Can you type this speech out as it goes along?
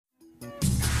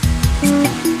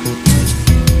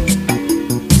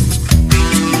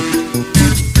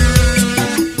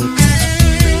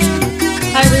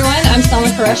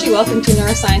Qureshi. Welcome to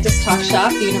Neuroscientist Talk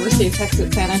Shop, the University of Texas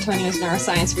at San Antonio's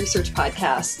Neuroscience Research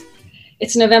Podcast.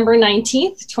 It's November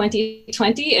 19th,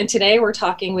 2020, and today we're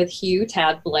talking with Hugh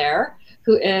Tad Blair,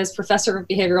 who is Professor of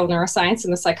Behavioral Neuroscience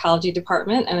in the Psychology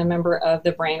Department and a member of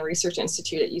the Brain Research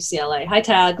Institute at UCLA. Hi,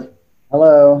 Tad.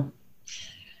 Hello.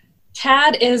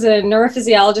 Tad is a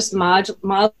neurophysiologist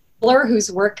modeler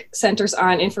whose work centers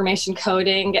on information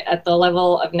coding at the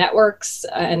level of networks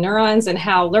and neurons and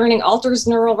how learning alters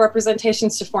neural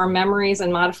representations to form memories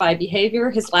and modify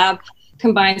behavior. His lab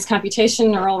combines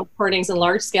computation, neural recordings, and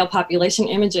large-scale population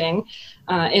imaging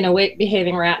in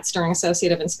awake-behaving rats during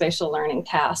associative and spatial learning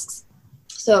tasks.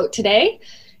 So today,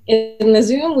 in the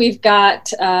Zoom,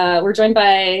 we're joined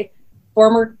by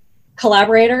former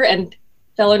collaborator and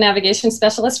fellow navigation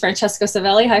specialist, Francesco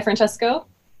Savelli. Hi, Francesco.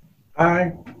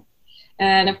 Hi.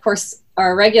 And of course,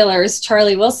 our regulars,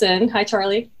 Charlie Wilson. Hi,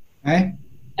 Charlie. Hi.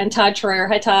 And Todd Troyer.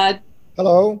 Hi, Todd.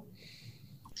 Hello.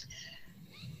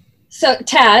 So,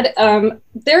 Tad,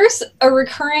 there's a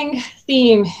recurring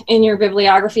theme in your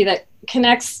bibliography that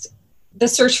connects the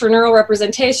search for neural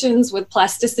representations with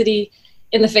plasticity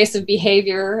in the face of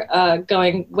behavior,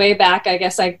 going way back. I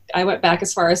guess I went back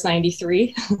as far as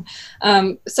 93.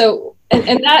 And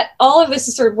that all of this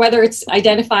is sort of whether it's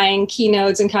identifying key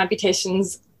nodes and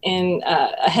computations in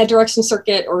a head direction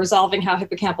circuit or resolving how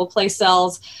hippocampal place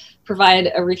cells provide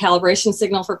a recalibration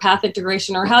signal for path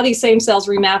integration, or how these same cells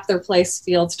remap their place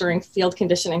fields during field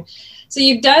conditioning. So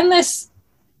you've done this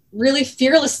really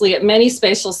fearlessly at many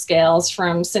spatial scales,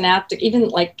 from synaptic, even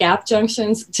like gap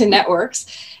junctions, to networks,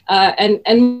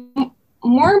 and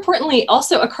more importantly,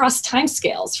 also across time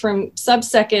scales, from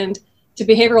sub-second to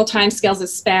behavioral time scales that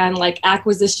span like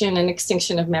acquisition and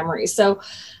extinction of memory. So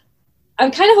I'm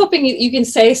kind of hoping you can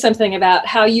say something about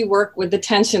how you work with the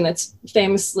tension that's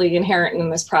famously inherent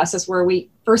in this process, where we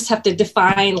first have to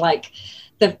define like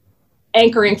the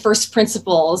anchoring first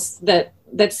principles that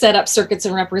set up circuits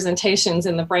and representations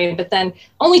in the brain, but then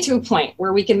only to a point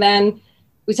where we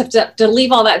have to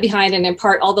leave all that behind and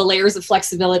impart all the layers of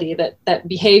flexibility that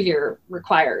behavior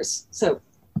requires. So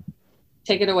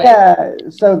take it away. Yeah,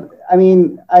 so I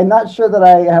mean, I'm not sure that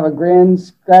I have a grand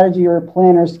strategy or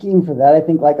plan or scheme for that. I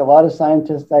think, like a lot of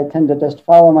scientists, I tend to just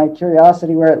follow my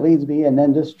curiosity where it leads me, and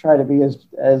then just try to be as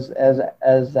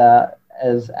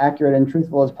accurate and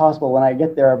truthful as possible when I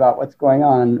get there about what's going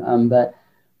on. But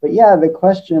yeah, the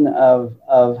question of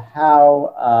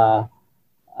how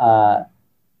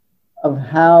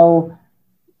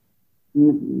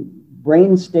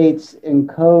brain states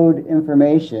encode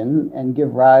information and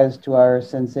give rise to our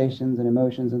sensations and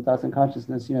emotions and thoughts and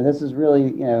consciousness. This is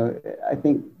really, I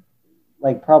think,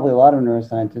 like probably a lot of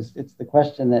neuroscientists, it's the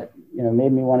question that,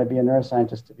 made me want to be a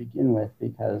neuroscientist to begin with,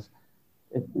 because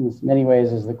in many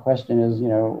ways is the question is,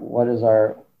 what is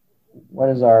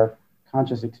our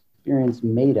conscious experience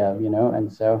made of,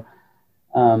 and so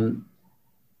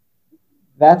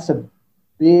that's a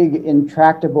big,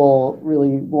 intractable, really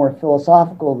more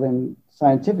philosophical than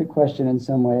scientific question in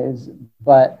some ways.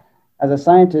 But as a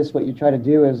scientist, what you try to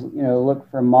do is, look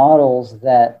for models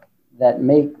that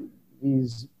make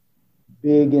these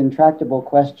big, intractable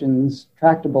questions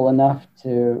tractable enough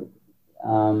to,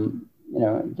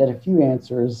 get a few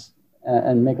answers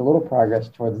and make a little progress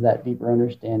towards that deeper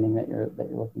understanding that you're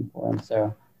looking for. And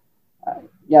so,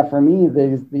 yeah, for me,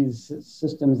 these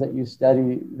systems that you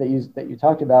study, that you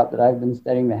talked about, that I've been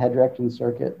studying, the head direction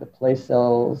circuit, the place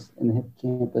cells in the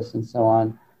hippocampus, and so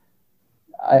on,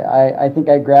 I think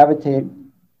I have gravitated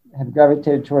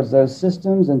towards those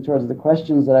systems and towards the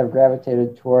questions that I've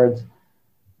gravitated towards,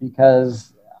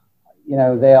 because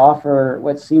they offer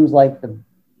what seems like the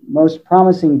most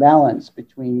promising balance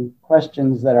between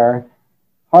questions that are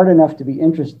hard enough to be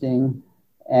interesting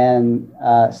and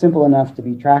simple enough to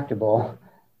be tractable.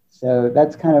 So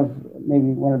that's kind of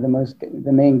maybe one of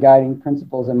the main guiding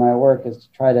principles in my work, is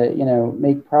to try to,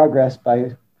 make progress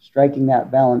by striking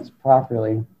that balance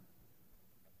properly.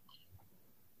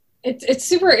 It's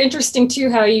super interesting too,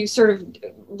 how you sort of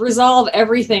resolve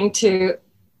everything to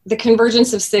the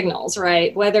convergence of signals,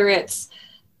 right? Whether it's,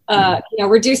 are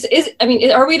we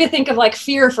to think of like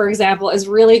fear, for example, as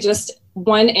really just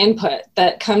one input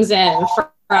that comes in from,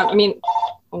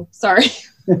 sorry.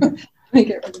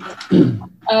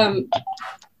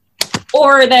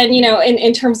 Or then,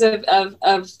 in terms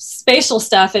of spatial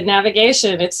stuff and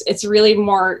navigation, it's really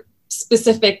more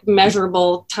specific,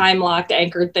 measurable, time-locked,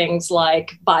 anchored things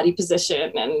like body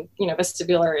position and,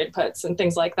 vestibular inputs and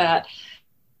things like that.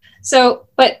 So,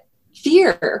 but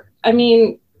fear,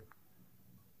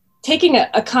 taking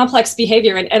a complex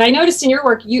behavior, and I noticed in your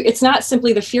work, it's not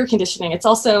simply the fear conditioning, it's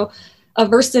also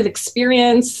aversive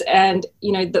experience, and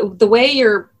the way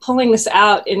you're pulling this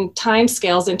out in time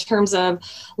scales in terms of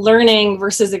learning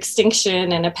versus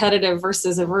extinction and appetitive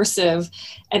versus aversive,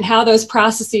 and how those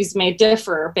processes may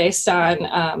differ based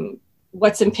on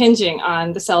what's impinging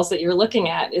on the cells that you're looking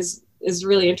at is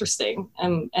really interesting.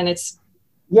 And it's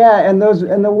yeah, and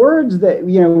the words that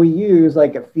we use,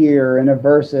 like a fear and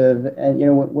aversive, and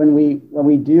when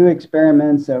we do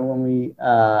experiments and when we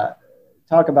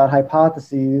talk about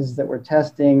hypotheses that we're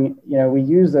testing, we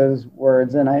use those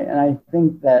words, and I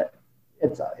think that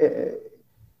it's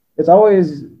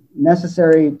always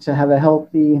necessary to have a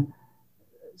healthy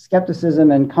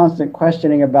skepticism and constant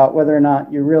questioning about whether or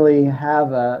not you really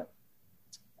have a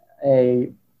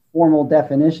formal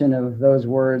definition of those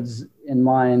words in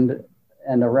mind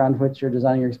and around which you're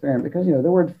designing your experiment. Because the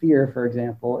word fear, for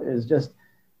example, is just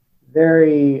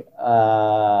very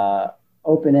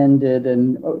open-ended,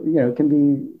 and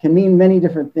can mean many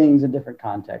different things in different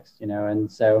contexts,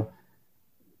 and so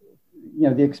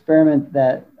the experiment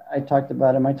that I talked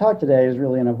about in my talk today is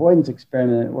really an avoidance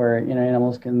experiment where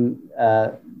animals can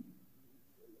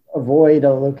avoid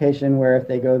a location where if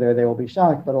they go there they will be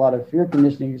shocked. But a lot of fear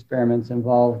conditioning experiments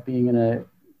involve being in a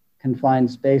confined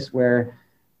space where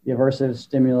the aversive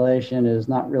stimulation is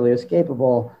not really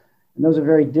escapable. And those are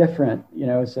very different,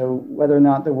 so whether or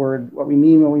not what we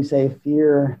mean when we say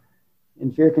fear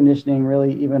in fear conditioning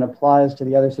really even applies to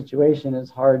the other situation is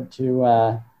hard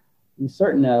to be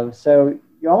certain of. So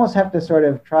you almost have to sort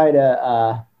of try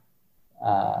to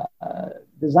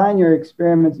design your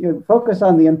experiments, focus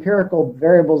on the empirical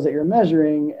variables that you're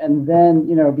measuring, and then,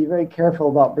 be very careful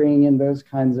about bringing in those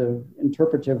kinds of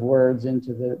interpretive words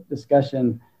into the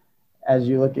discussion as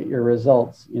you look at your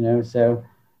results, so,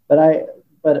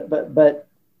 but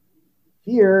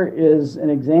fear is an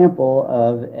example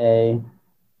of a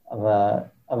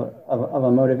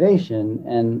motivation,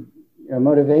 and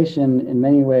motivation in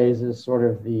many ways is sort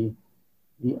of the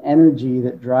energy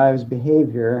that drives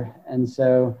behavior. And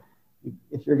so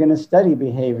if you're going to study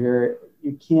behavior,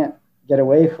 you can't get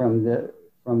away from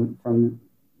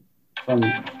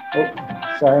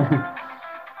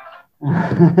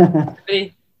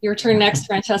Your turn next,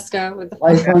 Francesca. With the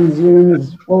life on Zoom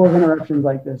is full of interruptions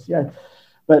like this. Yeah,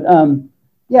 but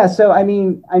yeah. So I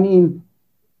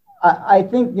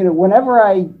think whenever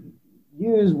I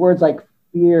use words like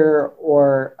fear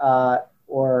or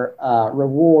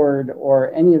reward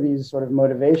or any of these sort of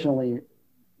motivationally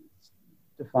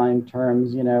defined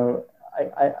terms,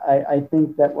 I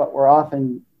think that what we're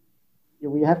often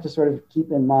we have to sort of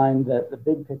keep in mind that the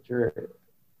big picture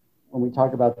when we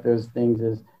talk about those things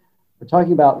is we're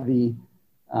talking about the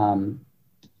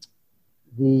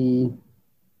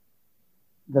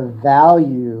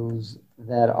values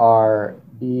that are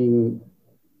being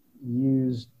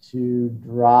used to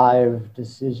drive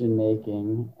decision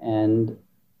making, and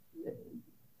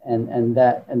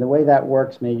the way that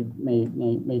works may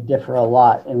differ a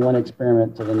lot in one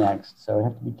experiment to the next. So we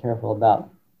have to be careful about,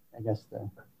 I guess, the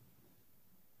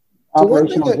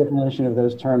operational definition of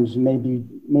those terms may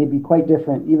be quite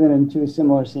different even in two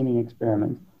similar seeming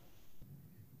experiments.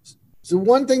 So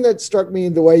one thing that struck me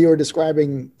in the way you were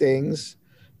describing things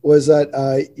was that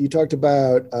you talked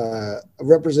about a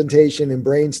representation in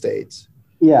brain states.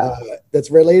 Yeah,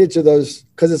 that's related to those,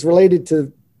 because it's related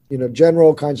to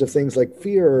general kinds of things like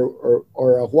fear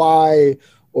or a why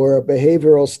or a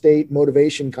behavioral state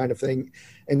motivation kind of thing.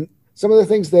 And some of the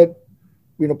things that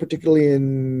particularly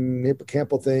in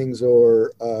hippocampal things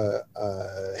or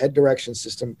head direction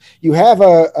system, you have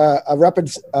a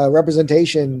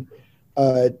representation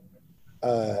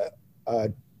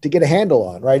to get a handle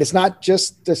on, right? It's not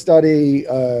just to study,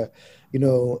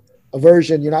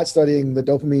 aversion. You're not studying the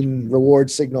dopamine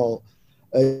reward signal.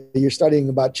 You're studying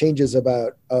about changes of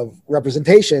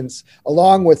representations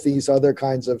along with these other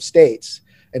kinds of states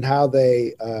and how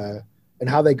they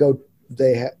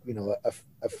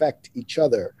affect each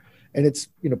other. And it's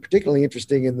particularly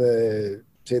interesting in the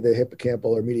hippocampal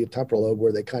or medial temporal lobe,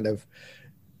 where they kind of,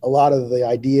 a lot of the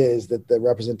idea is that the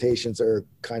representations are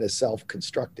kind of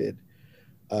self-constructed,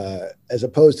 as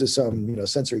opposed to some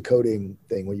sensory coding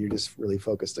thing where you're just really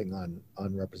focusing on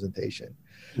representation.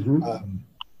 Mm-hmm.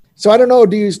 So I don't know,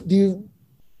 does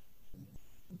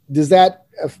that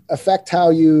affect how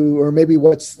you, or maybe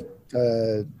what's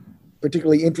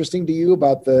particularly interesting to you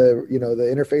about the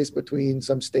interface between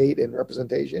some state and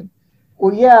representation?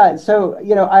 Well, yeah. So,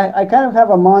 I kind of have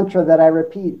a mantra that I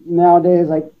repeat nowadays,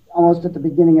 like almost at the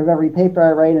beginning of every paper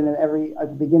I write and at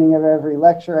the beginning of every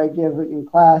lecture I give in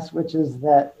class, which is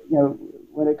that,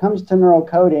 when it comes to neural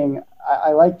coding,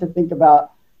 I like to think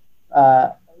about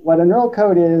what a neural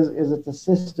code is it's a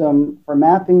system for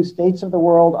mapping states of the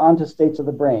world onto states of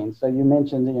the brain. So you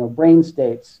mentioned, brain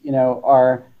states,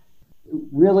 are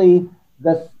really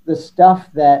the stuff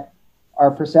that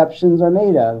our perceptions are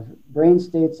made of. Brain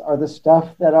states are the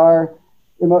stuff that our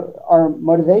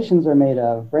motivations are made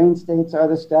of. Brain states are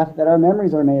the stuff that our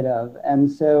memories are made of.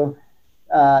 And so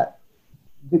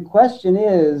the question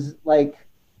is, like,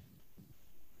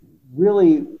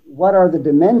 really, what are the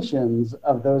dimensions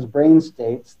of those brain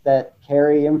states that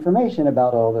carry information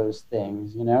about all those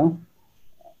things,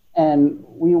 And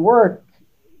we work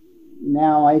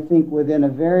now, I think, within a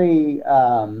very,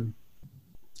 I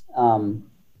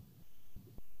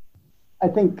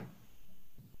think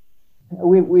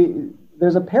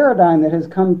there's a paradigm that has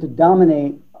come to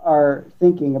dominate our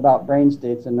thinking about brain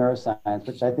states and neuroscience,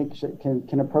 which I think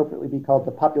can appropriately be called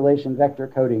the population vector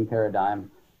coding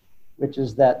paradigm, which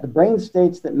is that the brain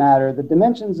states that matter, the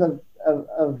dimensions of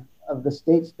the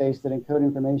state space that encode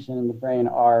information in the brain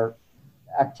are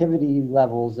activity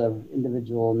levels of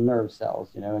individual nerve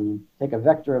cells, and you take a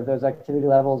vector of those activity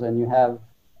levels and you have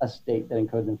a state that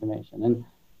encodes information. And,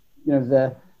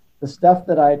 the stuff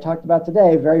that I talked about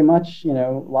today very much,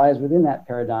 lies within that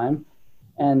paradigm.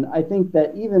 And I think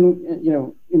that even,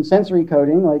 in sensory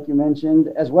coding, like you mentioned,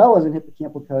 as well as in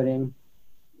hippocampal coding,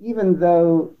 even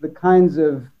though the kinds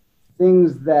of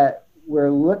things that we're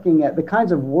looking at, the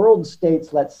kinds of world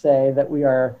states, let's say, that we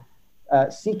are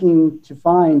seeking to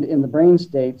find in the brain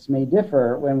states may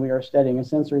differ when we are studying a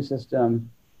sensory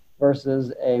system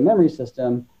versus a memory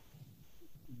system,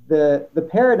 the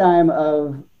paradigm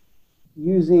of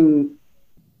using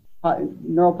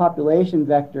neural population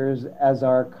vectors as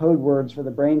our code words for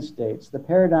the brain states, the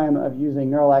paradigm of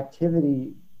using neural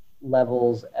activity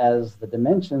levels as the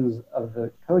dimensions of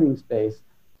the coding space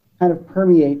kind of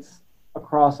permeates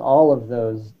across all of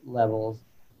those levels.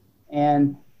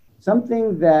 And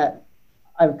something that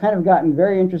I've kind of gotten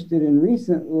very interested in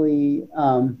recently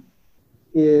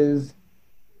is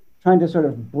trying to sort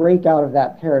of break out of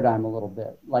that paradigm a little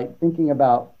bit, like thinking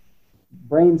about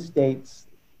brain states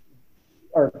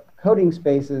or coding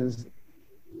spaces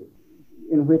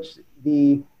in which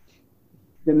the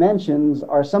dimensions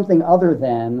are something other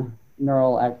than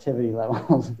neural activity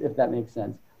levels, if that makes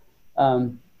sense.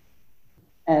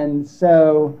 And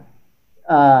so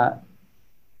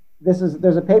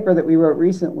there's a paper that we wrote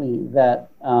recently that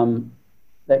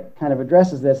that kind of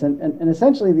addresses this, and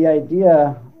essentially the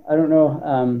idea, I don't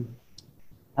know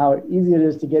how easy it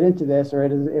is to get into this, or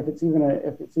if it's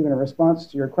even a response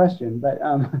to your question, but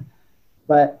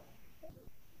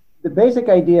the basic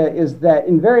idea is that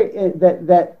in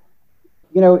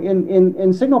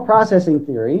signal processing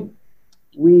theory,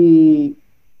 we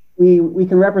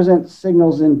can represent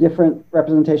signals in different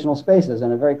representational spaces,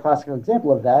 and a very classical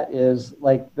example of that is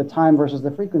like the time versus the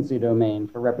frequency domain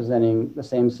for representing the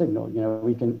same signal.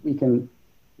 We can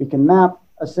map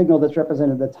a signal that's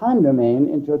represented in the time domain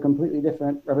into a completely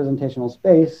different representational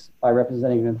space by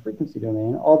representing it in the frequency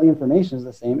domain. All the information is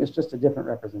the same, it's just a different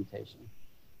representation.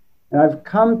 And I've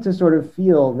come to sort of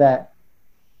feel that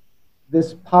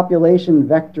this population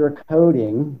vector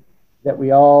coding that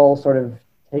we all sort of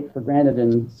take for granted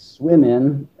and swim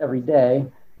in every day,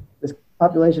 this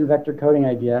population vector coding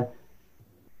idea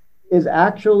is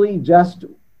actually just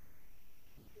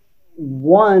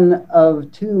one of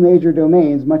two major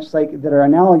domains, much like that are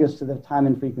analogous to the time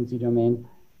and frequency domain,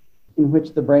 in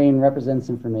which the brain represents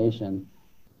information.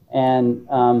 And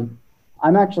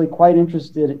I'm actually quite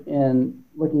interested in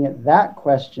looking at that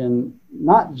question,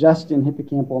 not just in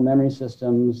hippocampal memory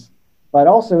systems, but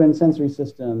also in sensory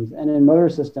systems and in motor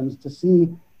systems, to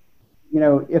see,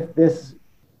 if this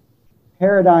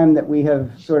paradigm that we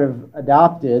have sort of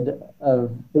adopted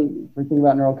for thinking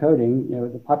about neural coding,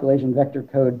 the population vector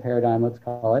code paradigm, let's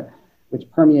call it, which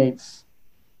permeates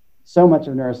so much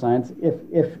of neuroscience,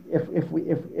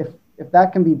 if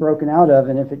that can be broken out of,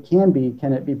 and if it can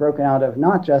it be broken out of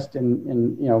not just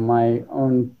in my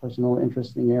own personal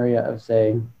interesting area of,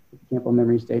 say, hippocampal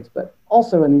memory states, but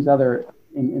also in these other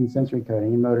in sensory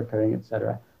coding, in motor coding, et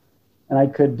cetera. And I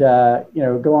could,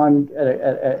 go on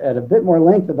at a bit more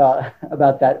length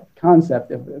about that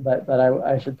concept, but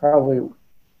I should probably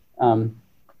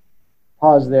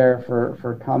pause there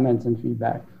for comments and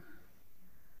feedback.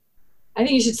 I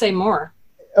think you should say more.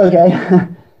 Okay,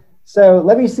 so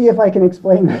let me see if I can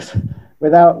explain this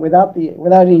without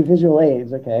any visual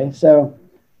aids. Okay, so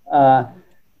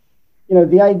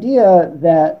the idea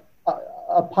that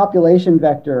a population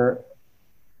vector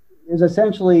is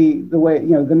essentially the way,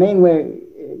 the main way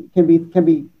it can be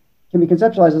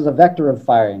conceptualized as a vector of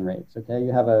firing rates. Okay,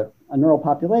 you have a neural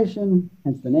population,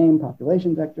 hence the name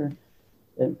population vector.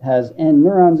 it has n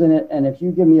neurons in it, and if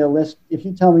you give me a list, if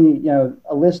you tell me,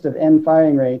 a list of n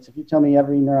firing rates, if you tell me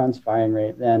every neuron's firing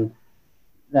rate, then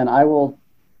I will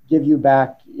give you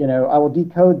back, I will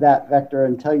decode that vector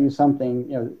and tell you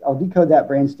something, I'll decode that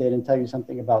brain state and tell you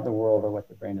something about the world or what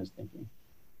the brain is thinking.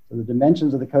 So the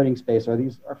dimensions of the coding space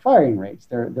are firing rates.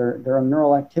 They're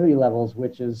neural activity levels,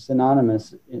 which is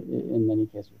synonymous in many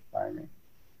cases with firing rate.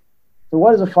 So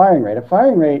what is a firing rate? A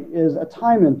firing rate is a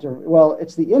time interval. Well,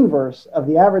 it's the inverse of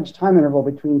the average time interval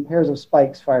between pairs of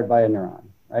spikes fired by a neuron,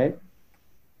 right?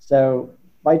 So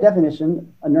by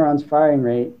definition, a neuron's firing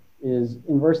rate is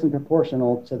inversely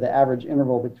proportional to the average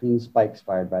interval between spikes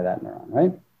fired by that neuron,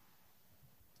 right?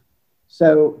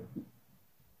 So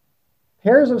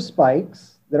pairs of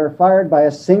spikes that are fired by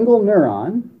a single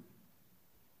neuron,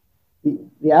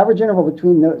 the average interval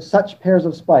between such pairs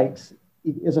of spikes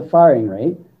is a firing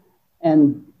rate,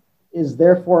 and is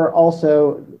therefore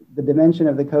also the dimension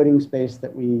of the coding space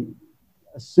that we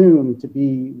assume to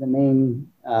be the main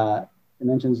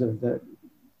dimensions of the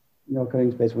neural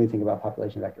coding space when we think about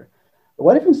population vector. But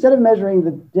what if instead of measuring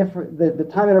the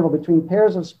time interval between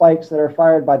pairs of spikes that are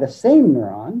fired by the same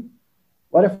neuron,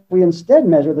 what if we instead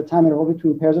measure the time interval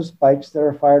between pairs of spikes that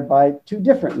are fired by two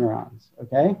different neurons,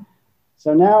 okay?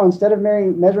 So now instead of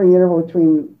measuring the interval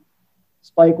between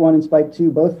spike 1 and spike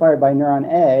 2, both fired by neuron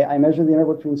A, I measure the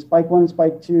interval between spike 1 and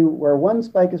spike 2, where one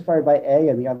spike is fired by A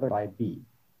and the other by B.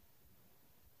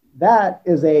 That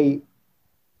is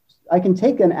I can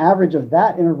take an average of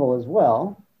that interval as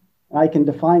well, and I can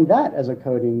define that as a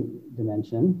coding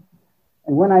dimension.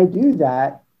 And when I do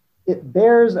that, it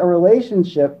bears a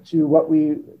relationship to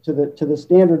the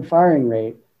standard firing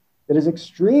rate that is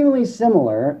extremely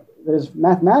similar, that is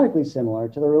mathematically similar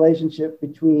to the relationship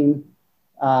between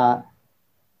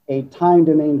a time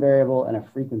domain variable and a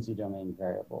frequency domain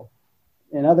variable.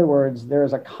 In other words, there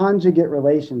is a conjugate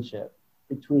relationship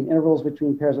between intervals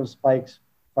between pairs of spikes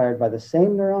fired by the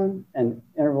same neuron and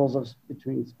intervals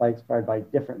between spikes fired by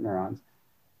different neurons.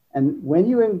 And when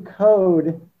you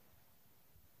encode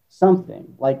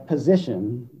something like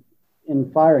position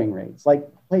in firing rates, like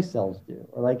place cells do,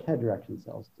 or like head direction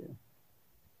cells do,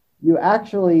 you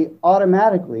actually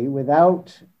automatically,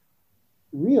 without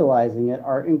realizing it,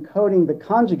 are encoding the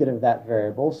conjugate of that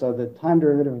variable. So the time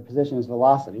derivative of position is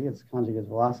velocity, its conjugate is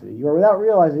velocity. You are, without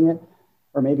realizing it,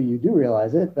 or maybe you do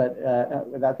realize it, but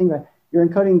without thinking about it, you're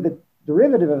encoding the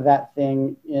derivative of that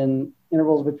thing in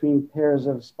intervals between pairs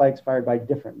of spikes fired by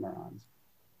different neurons.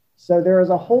 So there is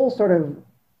a whole sort of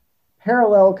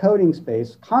parallel coding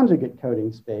space, conjugate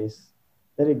coding space,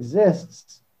 that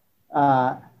exists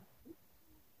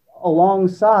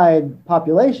alongside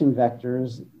population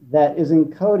vectors that is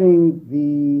encoding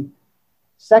the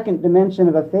second dimension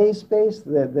of a phase space,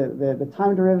 the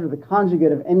time derivative, the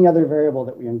conjugate of any other variable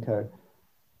that we encode.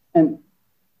 And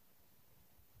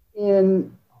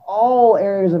in all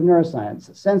areas of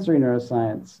neuroscience, sensory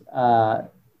neuroscience,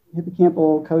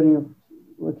 hippocampal coding of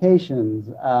locations,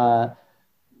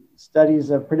 studies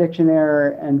of prediction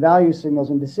error and value signals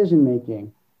in decision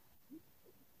making,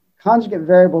 conjugate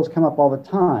variables come up all the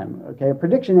time, okay? A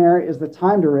prediction error is the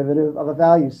time derivative of a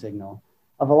value signal.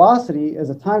 A velocity is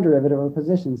a time derivative of a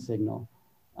position signal.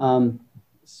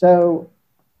 So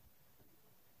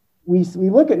we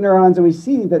look at neurons and we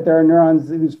see that there are neurons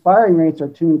whose firing rates are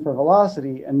tuned for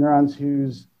velocity and neurons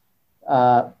whose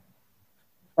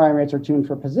firing rates are tuned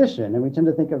for position. And we tend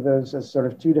to think of those as sort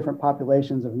of two different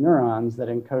populations of neurons that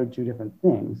encode two different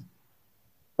things.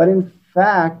 But in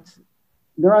fact,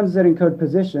 neurons that encode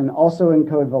position also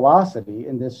encode velocity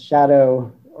in this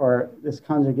shadow or this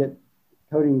conjugate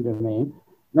coding domain.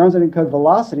 Neurons that encode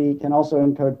velocity can also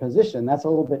encode position. That's a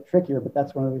little bit trickier, but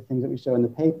that's one of the things that we show in the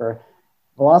paper.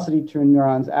 Velocity-tuned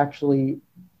neurons actually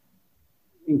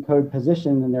encode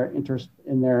position in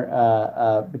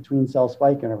their between cell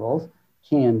spike intervals,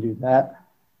 can do that.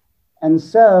 And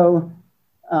so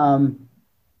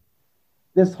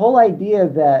this whole idea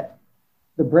that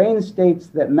the brain states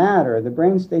that matter, the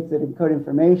brain states that encode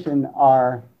information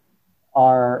are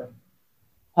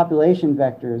population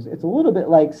vectors, it's a little bit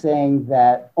like saying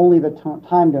that only the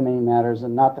time domain matters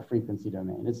and not the frequency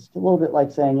domain. It's a little bit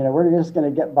like saying, we're just going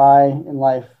to get by in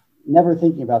life never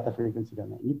thinking about the frequency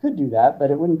domain. You could do that,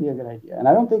 but it wouldn't be a good idea. And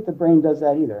I don't think the brain does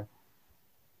that either.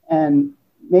 And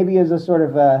maybe as a sort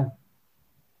of a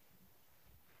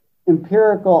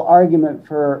empirical argument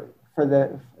for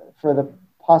the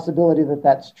possibility that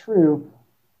that's true,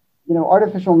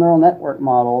 artificial neural network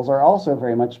models are also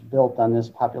very much built on this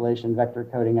population vector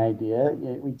coding idea.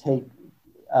 We take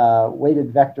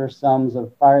weighted vector sums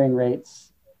of firing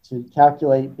rates to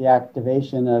calculate the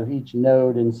activation of each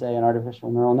node in, say, an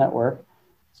artificial neural network.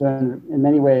 So in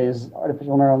many ways,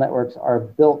 artificial neural networks are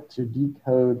built to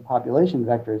decode population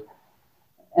vectors.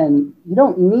 And you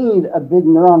don't need a big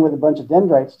neuron with a bunch of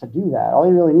dendrites to do that. All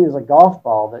you really need is a golf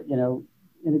ball that, you know,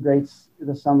 integrates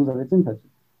the sums of its inputs.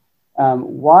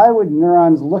 Why would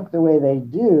neurons look the way they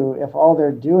do if all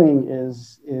they're doing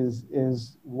is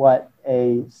what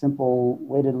a simple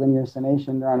weighted linear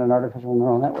summation on an artificial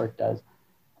neural network does?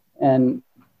 And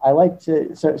I like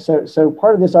to, so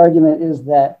part of this argument is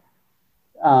that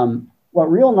what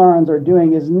real neurons are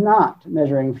doing is not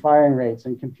measuring firing rates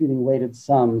and computing weighted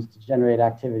sums to generate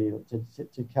activity,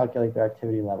 to calculate their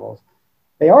activity levels.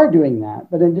 They are doing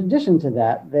that, but in addition to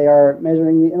that, they are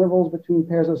measuring the intervals between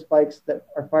pairs of spikes that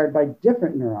are fired by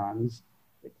different neurons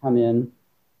that come in.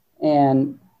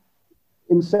 And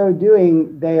in so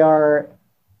doing, they are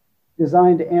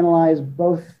designed to analyze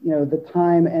both, you know, the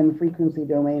time and frequency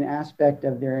domain aspect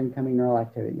of their incoming neural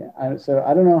activity. So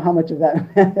I don't know how much of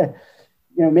that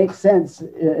you know, makes sense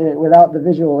without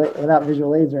visual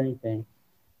aids or anything,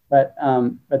 but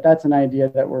that's an idea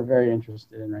that we're very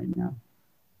interested in right now.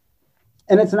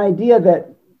 And it's an idea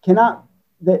that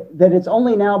that it's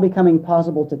only now becoming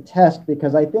possible to test,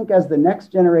 because I think as the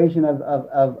next generation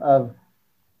of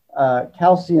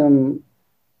calcium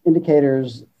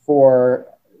indicators for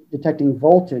detecting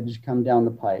voltage come down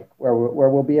the pike, where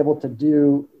we'll be able to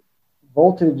do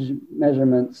voltage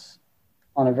measurements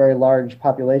on a very large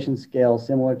population scale,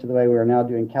 similar to the way we are now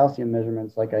doing calcium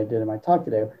measurements like I did in my talk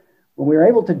today. When we were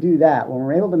able to do that, when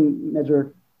we're able to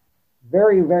measure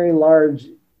very, very large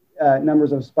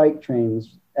numbers of spike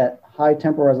trains at high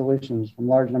temporal resolutions from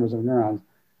large numbers of neurons,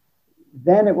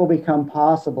 then it will become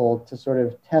possible to sort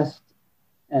of test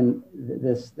and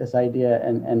this idea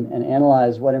and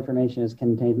analyze what information is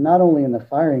contained not only in the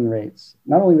firing rates,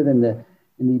 not only within the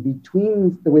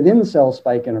within cell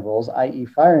spike intervals, i.e.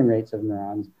 firing rates of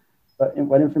neurons, but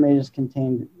what information is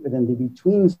contained within the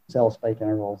between cell spike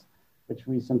intervals, which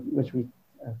we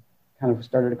kind of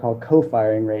started to call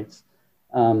co-firing rates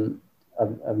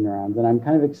of neurons. And I'm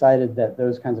kind of excited that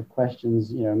those kinds of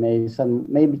questions, you know,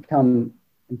 may become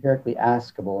empirically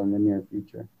askable in the near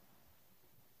future.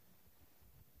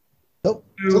 So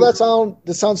that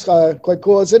sounds quite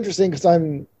cool. It's interesting because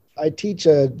I teach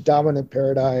a dominant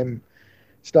paradigm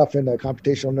stuff in a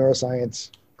computational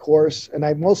neuroscience course, and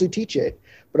I mostly teach it,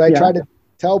 but I try to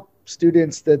tell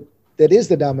students that is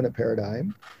the dominant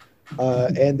paradigm,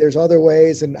 and there's other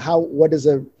ways, and what does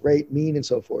a rate mean and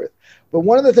so forth. But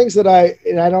one of the things that I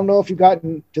don't know if you've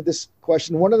gotten to this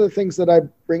question, one of the things that I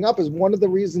bring up is one of the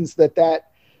reasons that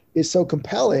is so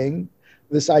compelling,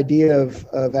 this idea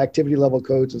of activity level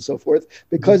codes and so forth,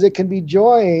 because it can be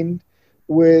joined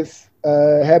with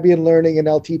Hebbian learning and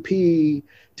LTP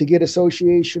to get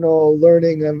associational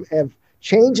learning and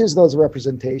changes those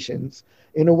representations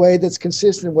in a way that's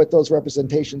consistent with what those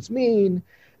representations mean.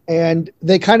 And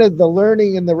the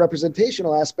learning and the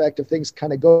representational aspect of things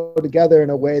kind of go together in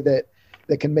a way that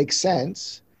can make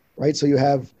sense, right? So you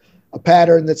have a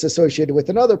pattern that's associated with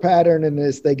another pattern, and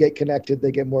as they get connected,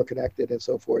 they get more connected and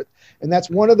so forth. And that's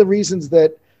one of the reasons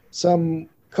that some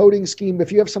coding scheme,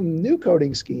 if you have some new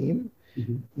coding scheme,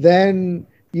 then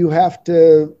you have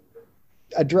to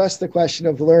address the question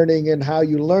of learning and how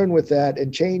you learn with that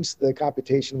and change the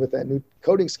computation with that new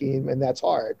coding scheme. And that's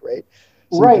hard, right?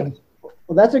 So right.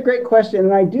 Well, that's a great question.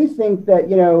 And I do think that,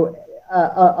 you know,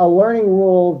 a learning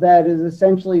rule that is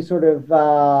essentially sort of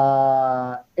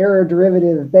error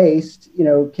derivative based, you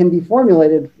know, can be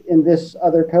formulated in this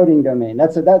other coding domain.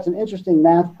 That's an interesting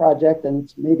math project, and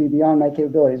it's maybe beyond my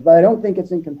capabilities, but I don't think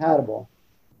it's incompatible.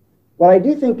 What I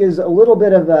do think is a little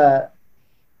bit of a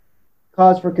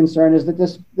cause for concern is that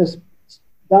this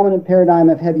dominant paradigm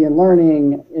of Hebbian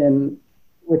learning,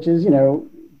 which is, you know,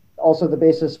 also the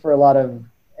basis for a lot of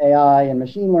AI and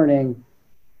machine learning,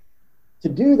 to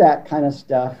do that kind of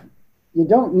stuff, you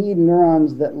don't need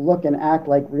neurons that look and act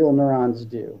like real neurons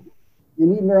do. You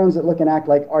need neurons that look and act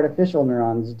like artificial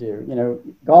neurons do, you know,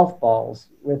 golf balls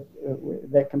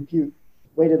that compute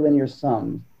weighted linear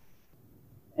sums.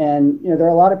 And, you know, there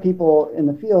are a lot of people in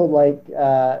the field, like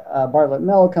Bartlett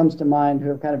Mell comes to mind, who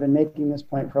have kind of been making this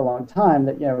point for a long time,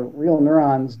 that, you know, real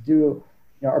neurons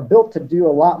are built to do a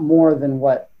lot more than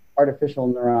what artificial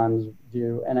neurons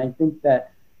do. And I think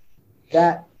that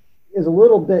is a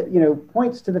little bit, you know,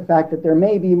 points to the fact that there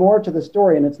may be more to the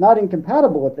story, and it's not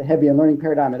incompatible with the Hebbian learning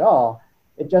paradigm at all.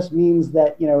 It just means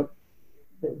that, you know,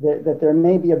 that there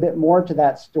may be a bit more to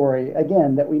that story.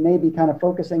 Again, that we may be kind of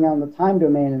focusing on the time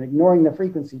domain and ignoring the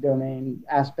frequency domain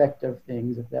aspect of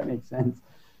things, if that makes sense.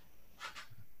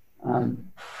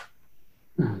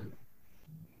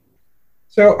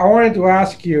 So I wanted to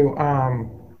ask you,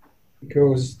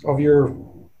 because of your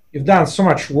you've done so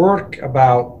much work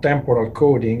about temporal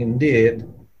coding, indeed.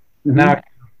 Mm-hmm. Now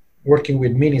you're working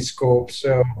with Miniscope.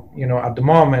 So, at the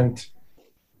moment,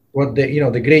 what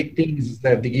the great thing is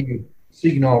that they give you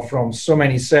signal from so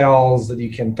many cells that you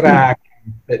can track,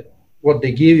 but what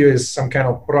they give you is some kind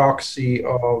of proxy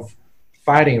of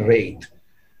firing rate.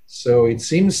 So it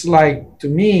seems like to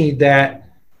me that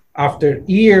after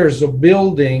years of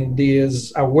building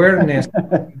this awareness of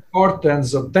the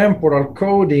importance of temporal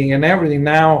coding and everything,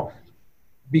 now,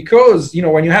 because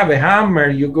when you have a hammer,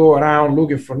 you go around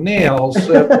looking for nails.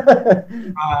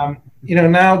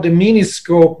 Now the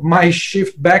Miniscope might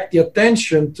shift back the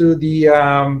attention to the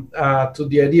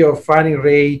idea of firing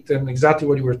rate and exactly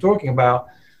what you were talking about.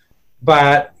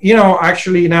 But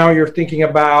actually now you're thinking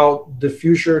about the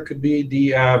future could be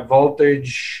the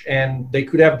voltage, and they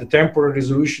could have the temporal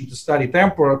resolution to study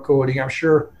temporal coding. I'm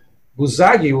sure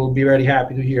Buzagi will be very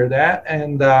happy to hear that.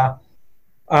 And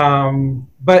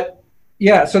but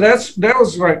yeah, so that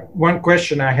was like one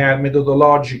question I had,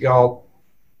 methodological.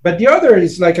 But the other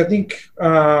is like, I think,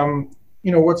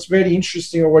 what's very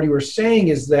interesting, or what you were saying,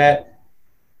 is that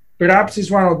perhaps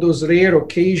it's one of those rare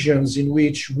occasions in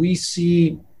which we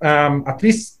see at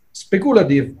least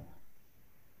speculative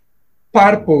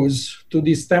purpose to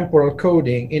this temporal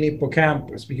coding in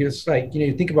hippocampus, because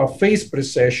you think about phase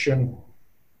precession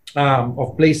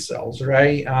of place cells,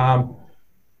 right? A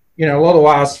lot of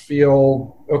us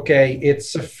feel, okay,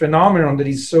 it's a phenomenon that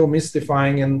is so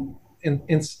mystifying, and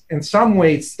in some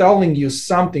way it's telling you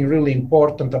something really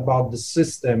important about the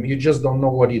system. You just don't know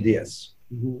what it is.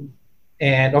 Mm-hmm.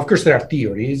 And of course there are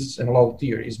theories, and a lot of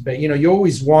theories, but you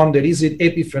always wonder, is it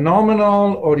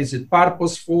epiphenomenal, or is it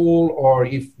purposeful, or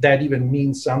if that even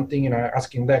means something,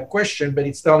 asking that question, but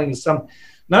it's telling you something.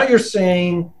 Now you're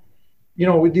saying,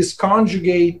 with this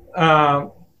conjugate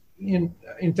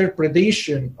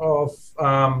interpretation of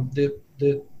the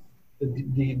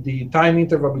time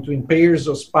interval between pairs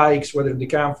of spikes, whether they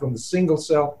come from the single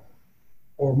cell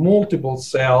or multiple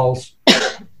cells,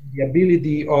 the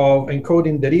ability of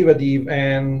encoding derivative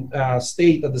and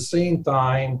state at the same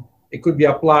time, it could be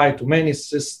applied to many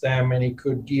systems, and it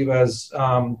could give us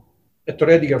a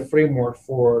theoretical framework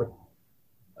for,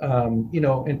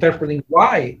 interpreting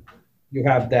why you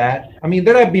have that. I mean,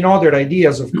 there have been other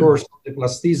ideas, of course, the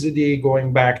plasticity,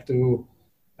 going back to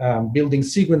building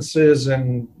sequences,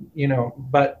 and,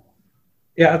 but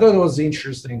yeah, I thought it was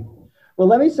interesting. Well,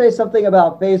 let me say something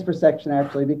about phase precession,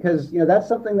 actually, because that's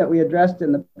something that we addressed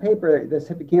in the paper, this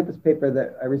hippocampus paper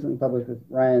that I recently published with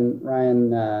Ryan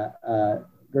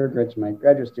Gergrich, my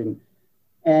graduate student.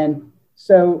 And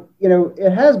so,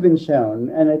 it has been shown,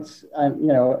 and it's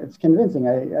it's convincing.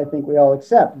 I think we all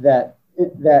accept that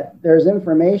there's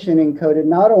information encoded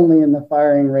not only in the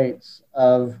firing rates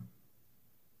of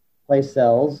place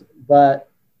cells,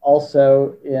 but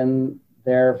also in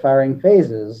their firing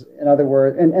phases. In other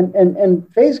words,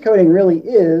 and phase coding really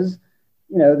is,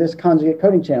 this conjugate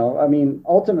coding channel. I mean,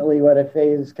 ultimately what a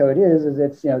phase code is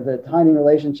it's, the timing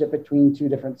relationship between two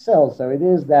different cells. So it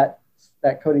is that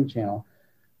coding channel.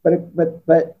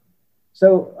 But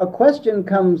so a question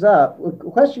comes up, a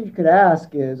question you could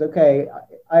ask is, okay,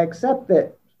 I accept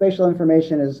that spatial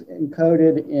information is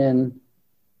encoded in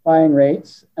firing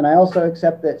rates, and I also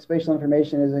accept that spatial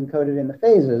information is encoded in the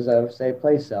phases of, say,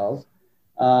 place cells.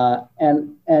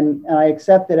 And I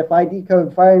accept that if I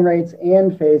decode firing rates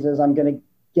and phases, I'm going to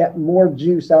get more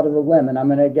juice out of the lemon. I'm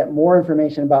going to get more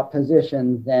information about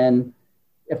position than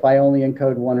if I only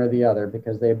encode one or the other,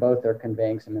 because they both are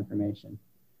conveying some information.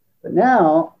 But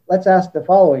now let's ask the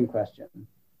following question.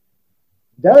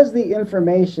 Does the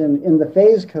information in the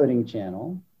phase coding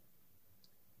channel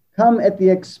come at the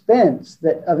expense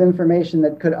of information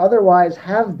that could otherwise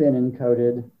have been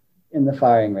encoded in the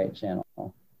firing rate channel?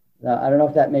 Now, I don't know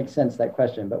if that makes sense, that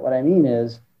question, but what I mean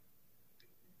is,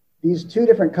 these two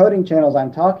different coding channels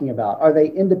I'm talking about, are they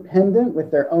independent with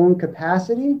their own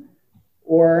capacity?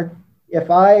 Or if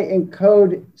I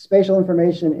encode spatial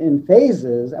information in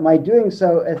phases, am I doing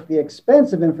so at the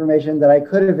expense of information that I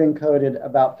could have encoded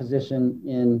about position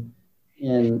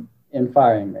in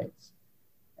firing rates?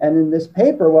 And in this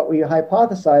paper, what we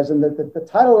hypothesize, and the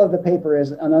title of the paper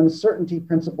is An Uncertainty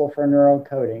Principle for Neural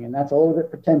Coding. And that's a little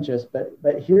bit pretentious, but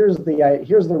here's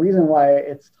the reason why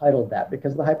it's titled that,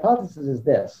 because the hypothesis is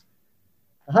this.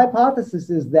 The hypothesis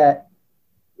is that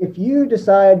if you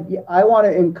decide, I want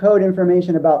to encode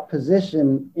information about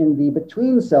position in the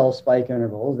between cell spike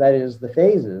intervals, that is the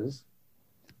phases,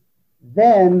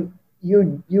 then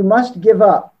you must give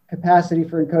up capacity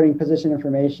for encoding position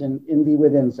information in the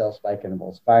within cell spike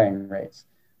intervals, firing rates.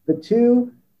 The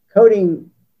two coding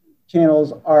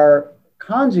channels are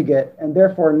conjugate and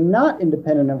therefore not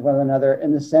independent of one another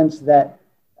in the sense that,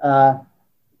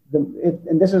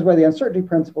 and this is where the uncertainty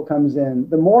principle comes in,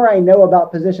 the more I know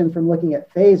about position from looking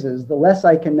at phases, the less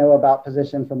I can know about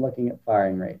position from looking at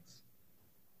firing rates.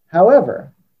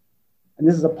 However, and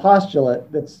this is a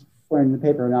postulate that's in the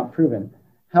paper not proven.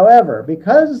 However,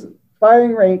 because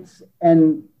firing rates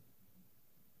and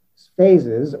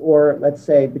phases, or let's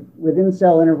say within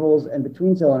cell intervals and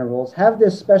between cell intervals, have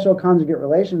this special conjugate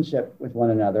relationship with one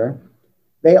another,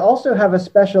 they also have a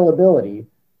special ability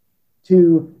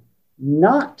to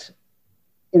not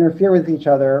interfere with each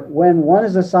other when one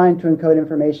is assigned to encode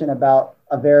information about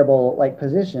a variable like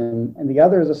position, and the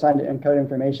other is assigned to encode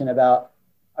information about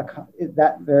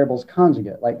that variable's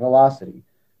conjugate, like velocity.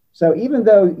 So even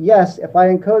though, yes, if I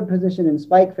encode position in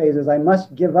spike phases, I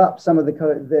must give up some of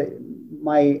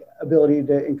my ability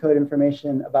to encode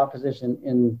information about position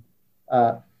in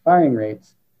firing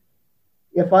rates.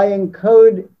 If I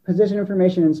encode position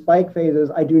information in spike phases,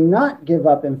 I do not give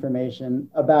up information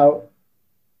about,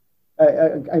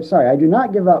 I do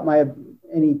not give up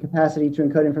any capacity to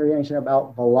encode information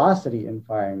about velocity in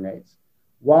firing rates.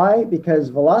 Why? Because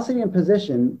velocity and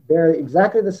position bear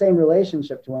exactly the same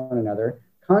relationship to one another,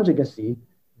 conjugacy,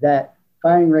 that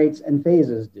firing rates and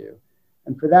phases do.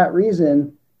 And for that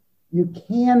reason, you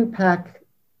can pack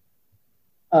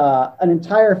an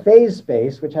entire phase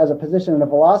space, which has a position and a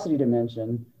velocity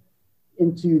dimension,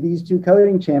 into these two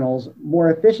coding channels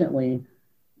more efficiently.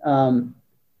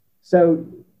 So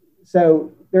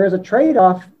there is a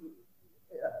trade-off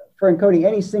for encoding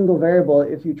any single variable.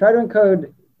 If you try to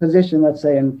encode position, let's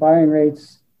say, in firing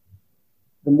rates,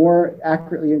 the more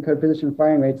accurately you encode position and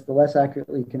firing rates, the less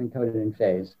accurately you can encode it in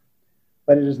phase.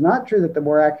 But it is not true that the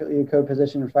more accurately you encode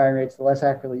position and firing rates, the less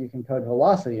accurately you can code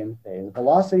velocity in phase.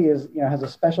 Velocity is, has a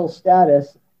special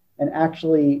status, and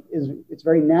actually it's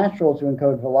very natural to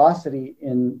encode velocity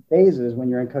in phases when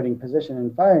you're encoding position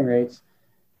and firing rates,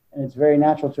 and it's very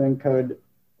natural to encode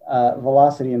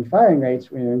velocity and firing rates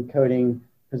when you're encoding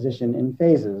position in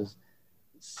phases.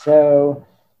 So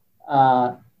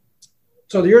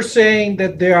you're saying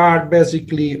that they are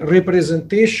basically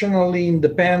representationally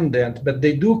independent, but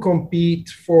they do compete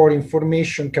for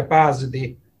information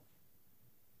capacity.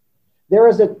 There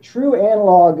is a true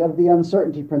analog of the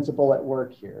uncertainty principle at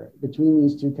work here between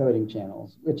these two coding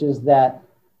channels, which is that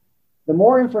the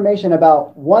more information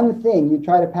about one thing you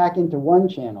try to pack into one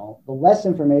channel, the less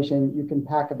information you can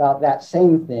pack about that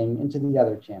same thing into the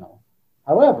other channel.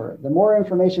 However, the more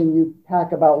information you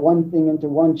pack about one thing into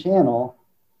one channel,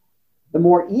 the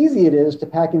more easy it is to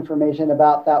pack information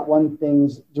about that one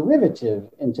thing's derivative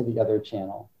into the other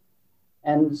channel.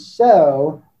 And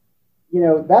so,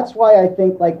 that's why I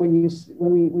think, like, when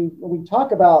we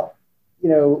talk about,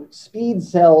 speed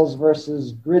cells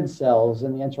versus grid cells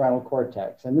in the entorhinal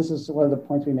cortex, and this is one of the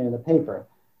points we made in the paper,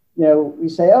 we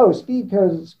say, oh, speed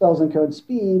cells encode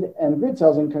speed and grid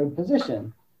cells encode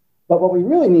position. But what we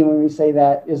really mean when we say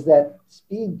that is that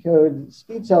speed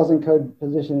cells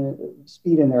encode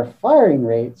speed in their firing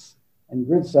rates, and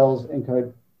grid cells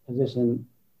encode position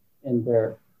in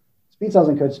their, speed cells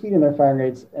encode speed in their firing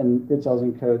rates, and grid cells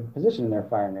encode position in their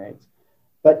firing rates.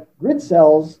 But grid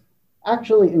cells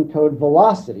actually encode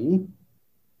velocity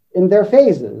in their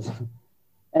phases,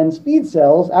 and speed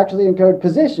cells actually encode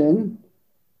position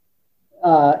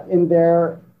in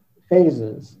their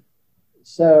phases.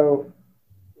 So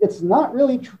it's not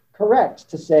really correct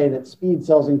to say that speed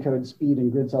cells encode speed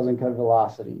and grid cells encode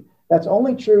velocity. That's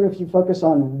only true if you focus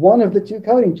on one of the two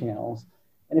coding channels.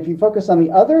 And if you focus on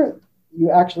the other,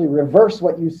 you actually reverse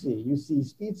what you see. You see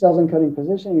speed cells encoding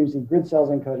position, and you see grid cells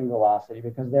encoding velocity,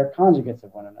 because they're conjugates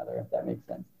of one another, if that makes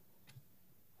sense.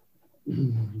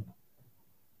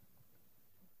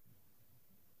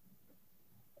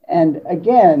 And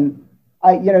again,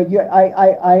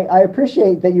 I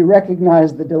appreciate that you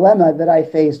recognize the dilemma that I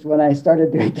faced when I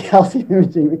started doing calcium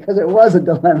imaging, because it was a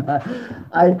dilemma.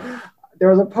 There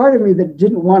was a part of me that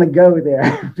didn't want to go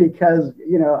there because,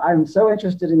 I'm so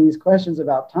interested in these questions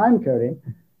about time coding,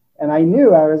 and I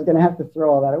knew I was going to have to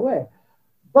throw all that away.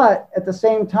 But at the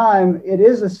same time, it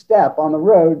is a step on the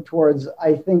road towards,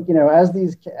 I think, as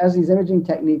these imaging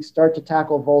techniques start to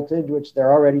tackle voltage, which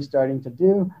they're already starting to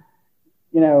do,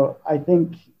 I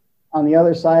think on the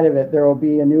other side of it, there will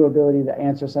be a new ability to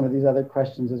answer some of these other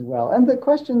questions as well. And the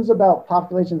questions about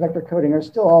population vector coding are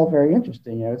still all very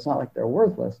interesting. It's not like they're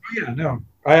worthless. Yeah, no,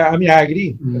 I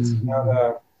agree. It's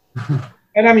not,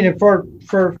 and I mean, for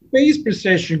phase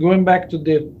precision, going back to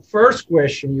the first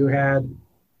question you had,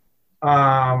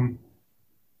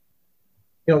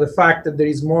 the fact that there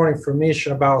is more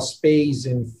information about space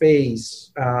and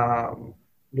phase,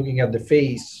 looking at the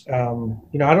phase. I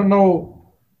don't know.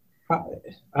 I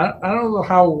don't know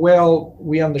how well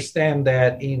we understand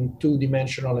that in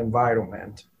two-dimensional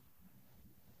environment.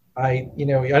 I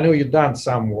know you've done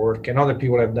some work and other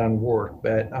people have done work,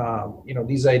 but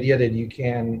this idea that you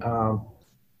can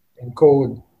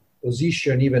encode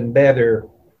position even better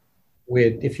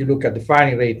with, if you look at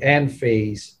defining rate and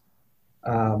phase,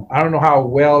 I don't know how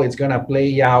well it's going to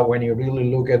play out when you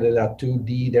really look at it at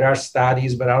 2D. There are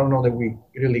studies, but I don't know that we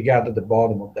really got to the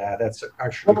bottom of that. That's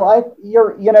actually. Well,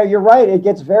 you're right. It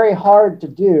gets very hard to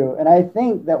do. And I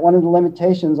think that one of the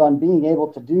limitations on being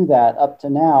able to do that up to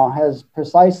now has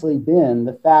precisely been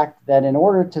the fact that in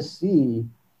order to see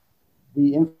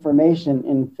the information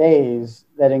in phase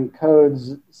that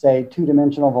encodes, say,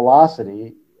 two-dimensional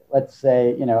velocity, let's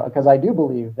say, because I do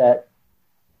believe that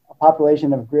a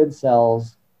population of grid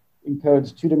cells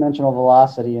encodes two-dimensional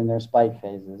velocity in their spike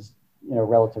phases,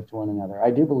 relative to one another.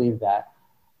 I do believe that.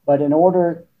 But in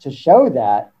order to show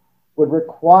that would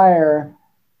require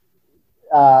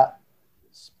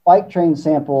spike train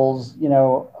samples,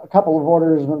 a couple of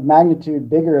orders of magnitude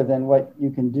bigger than what you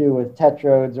can do with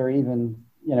tetrodes or even,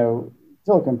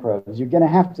 silicon probes. You're going to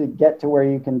have to get to where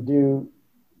you can do,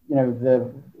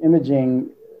 the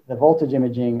imaging, the voltage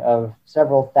imaging of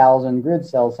several thousand grid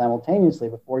cells simultaneously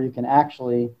before you can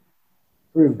actually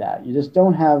prove that. You just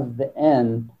don't have the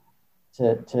N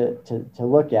to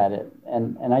look at it.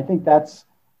 And I think that's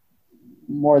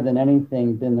more than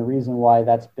anything been the reason why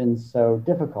that's been so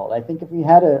difficult. I think if we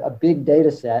had a big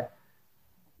data set,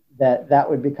 that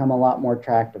would become a lot more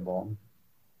tractable.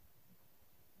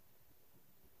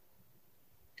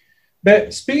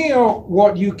 But speaking of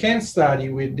what you can study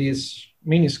with this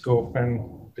miniscope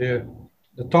and the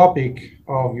topic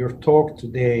of your talk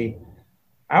today,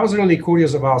 I was really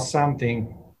curious about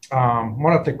something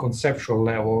more at the conceptual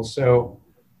level. So,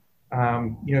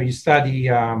 you study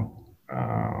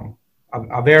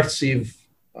aversive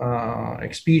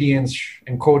experience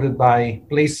encoded by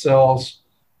place cells,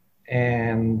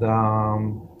 and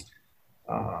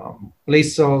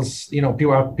place cells,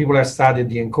 people have studied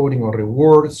the encoding of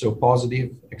reward, so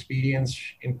positive experience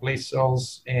in place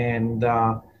cells. And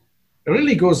it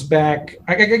really goes back,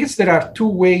 I guess there are two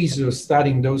ways of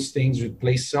studying those things with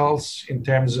place cells in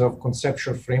terms of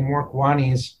conceptual framework. One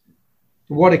is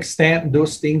to what extent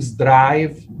those things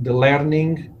drive the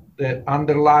learning that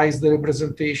underlies the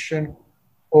representation,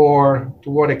 or to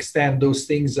what extent those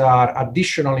things are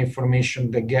additional information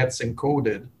that gets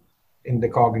encoded in the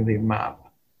cognitive map.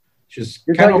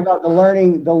 You're talking about the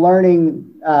behavioral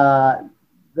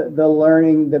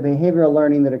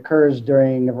learning that occurs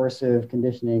during aversive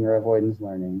conditioning or avoidance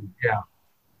learning. Yeah.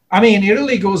 I mean, it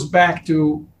really goes back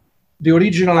to the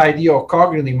original idea of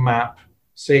cognitive map,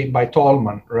 say by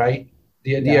Tolman, right?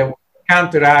 The idea of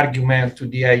counter argument to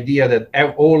the idea that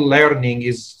all learning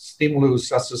is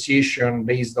stimulus association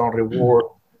based on reward.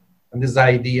 And this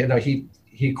idea that he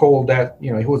called that,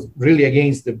 he was really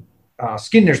against the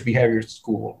Skinner's behavior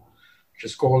school.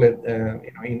 Just call it,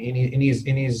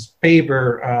 in his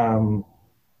paper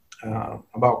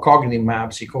about cognitive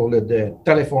maps, he called it the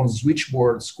telephone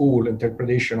switchboard school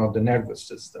interpretation of the nervous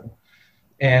system.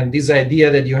 And this idea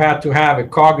that you have to have a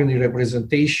cognitive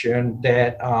representation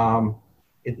that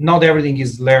not everything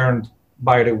is learned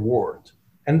by reward.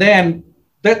 And then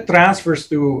that transfers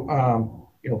to,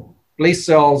 place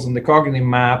cells and the cognitive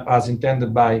map as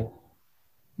intended by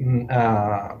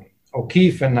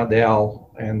O'Keefe and Nadel,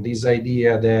 and this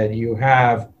idea that you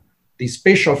have the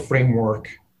spatial framework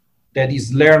that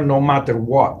is learned no matter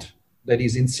what, that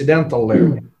is incidental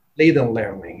learning, latent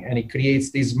learning, and it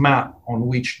creates this map on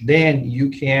which then you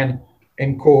can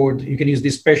encode, you can use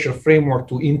this spatial framework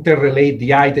to interrelate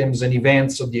the items and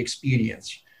events of the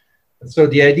experience. And so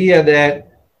the idea that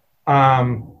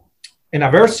an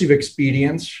aversive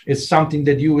experience is something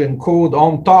that you encode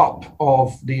on top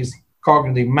of this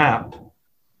cognitive map.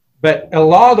 But a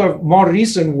lot of more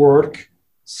recent work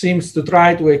seems to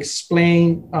try to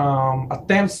explain,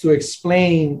 attempts to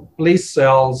explain place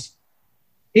cells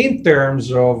in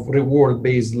terms of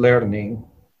reward-based learning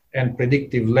and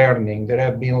predictive learning. There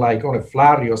have been like all the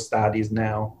Flario studies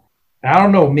now. I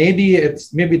don't know, maybe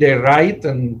they're right,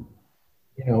 and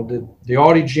the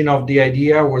origin of the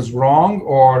idea was wrong,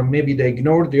 or maybe they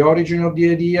ignored the origin of the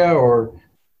idea, or.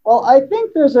 Well, I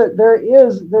think there's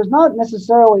not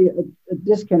necessarily a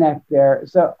disconnect there.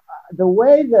 So the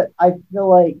way that I feel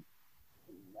like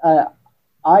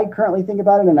I currently think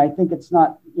about it, and I think it's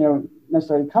not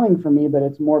necessarily coming from me, but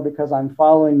it's more because I'm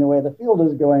following the way the field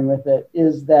is going with it,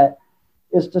 is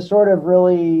to sort of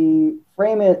really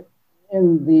frame it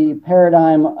in the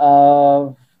paradigm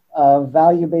of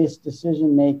value-based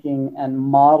decision-making and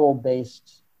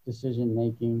model-based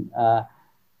decision-making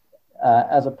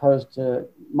as opposed to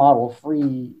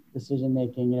model-free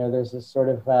decision-making. There's this sort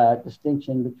of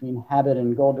distinction between habit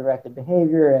and goal-directed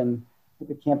behavior, and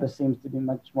hippocampus seems to be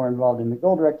much more involved in the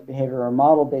goal-directed behavior or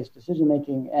model-based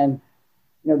decision-making. And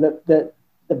the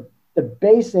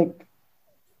basic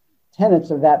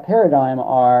tenets of that paradigm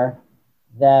are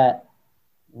that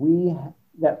we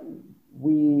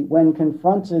when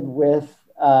confronted with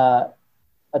a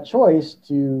choice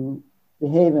to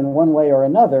behave in one way or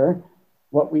another,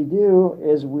 what we do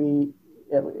is when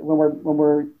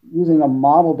we're using a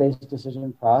model-based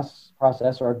decision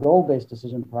process or a goal-based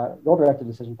goal-directed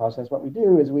decision process, what we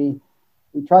do is we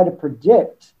try to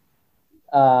predict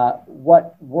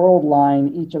what world line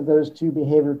each of those two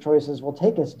behavior choices will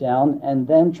take us down, and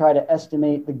then try to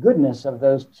estimate the goodness of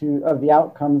the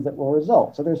outcomes that will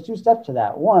result. So there's two steps to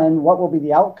that. One, what will be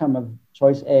the outcome of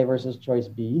choice A versus choice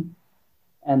B?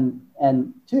 And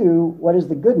two, what is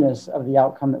the goodness of the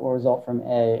outcome that will result from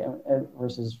A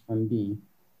versus from B?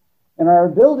 And our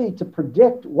ability to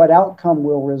predict what outcome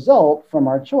will result from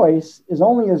our choice is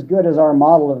only as good as our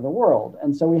model of the world.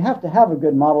 And so we have to have a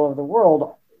good model of the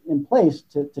world in place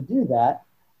to do that.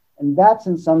 And that's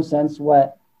in some sense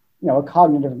what, a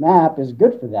cognitive map is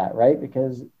good for that, right?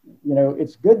 Because,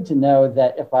 it's good to know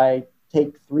that if I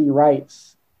take 3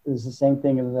 rights, is the same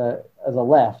thing as a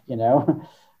left,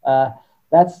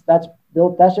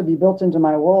 that should be built into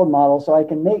my world model so I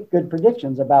can make good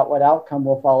predictions about what outcome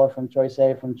will follow from choice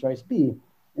A from choice B.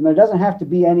 And there doesn't have to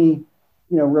be any,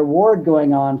 reward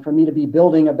going on for me to be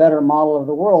building a better model of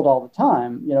the world all the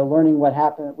time, learning what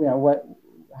happened,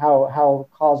 how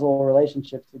causal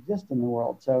relationships exist in the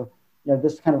world. So,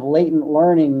 this kind of latent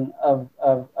learning of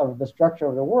the structure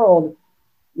of the world,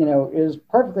 is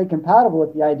perfectly compatible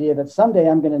with the idea that someday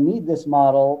I'm going to need this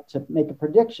model to make a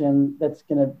prediction that's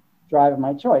going to drive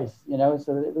my choice, so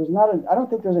I don't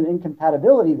think there's an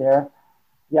incompatibility there.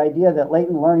 The idea that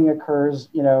latent learning occurs,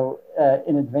 in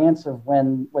advance of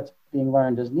when what's being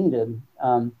learned is needed.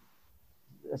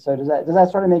 So does that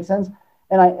sort of make sense?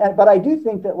 But I do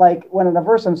think that when an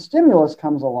aversive stimulus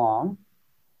comes along,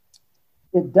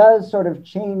 it does sort of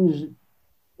changes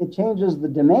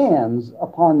the demands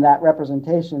upon that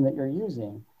representation that you're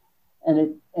using. And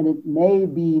it may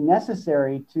be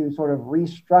necessary to sort of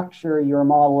restructure your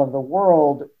model of the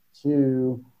world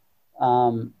to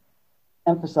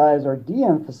emphasize or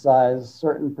de-emphasize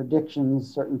certain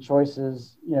predictions, certain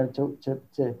choices, in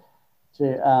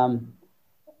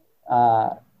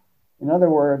other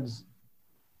words,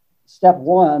 step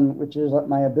 1, which is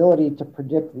my ability to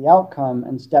predict the outcome,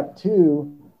 and step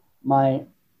 2, my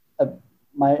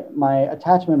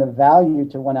attachment of value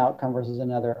to one outcome versus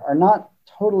another, are not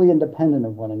totally independent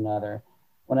of one another.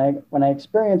 When I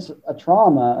experience a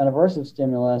trauma, an aversive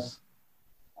stimulus,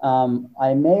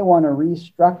 I may want to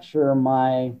restructure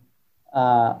my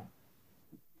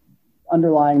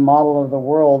underlying model of the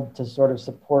world to sort of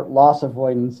support loss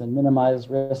avoidance and minimize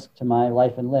risk to my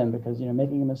life and limb, because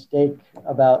making a mistake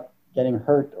about getting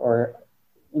hurt or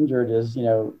injured is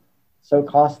so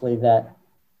costly that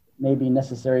may be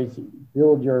necessary to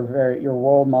build your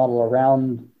world model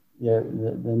around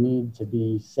the need to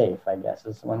be safe, I guess,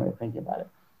 is one way of thinking about it.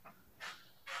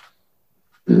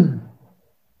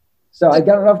 So I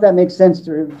don't know if that makes sense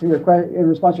to your in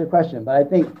response to your question, but I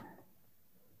think.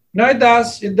 No, it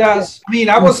does. It does. I mean,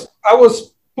 I was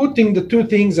putting the two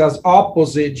things as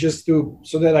opposite just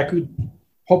so that I could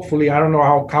hopefully, I don't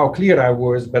know how clear I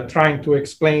was, but trying to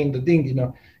explain the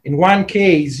thing. In one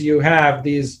case you have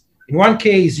this. In one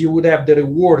case you would have the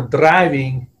reward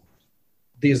driving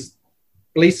this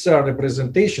Plissel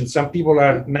representation. Some people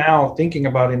are now thinking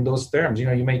about in those terms. You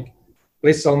make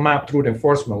Plissel map through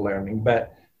reinforcement learning,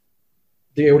 but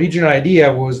the original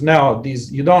idea was now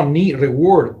you don't need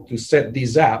reward to set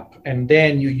this up, and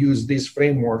then you use this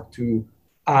framework to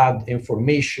add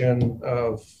information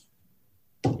of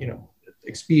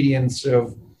experience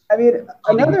of. I mean,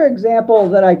 another example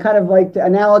that I kind of like to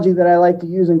analogy that I like to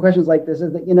use in questions like this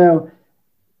is that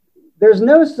there's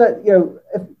no such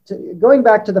going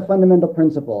back to the fundamental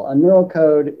principle, a neural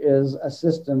code is a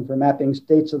system for mapping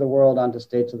states of the world onto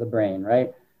states of the brain,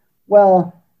 right?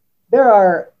 Well, there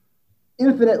are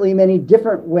infinitely many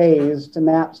different ways to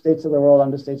map states of the world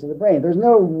onto states of the brain. There's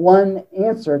no one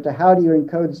answer to how do you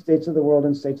encode states of the world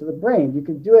and states of the brain. You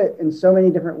can do it in so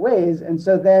many different ways. And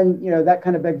so then, that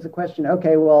kind of begs the question,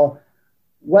 okay, well,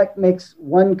 what makes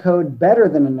one code better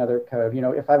than another code?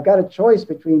 If I've got a choice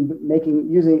between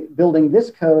building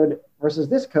this code versus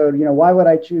this code, why would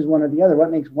I choose one or the other? What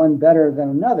makes one better than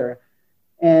another?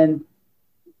 And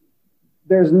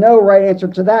there's no right answer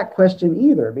to that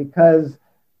question either, because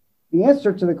the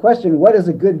answer to the question, what is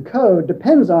a good code,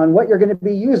 depends on what you're going to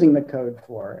be using the code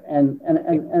for. And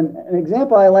an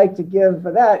example I like to give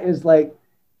for that is like,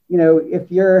 you know, if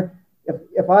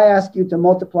I ask you to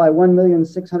multiply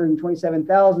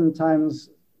 1,627,000 times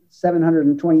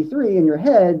 723 in your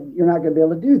head, you're not going to be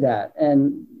able to do that,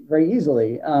 and very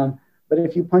easily. But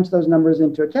if you punch those numbers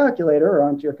into a calculator or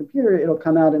onto your computer, it'll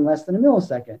come out in less than a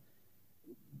millisecond.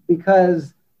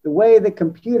 Because the way the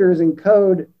computers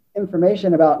encode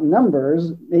information about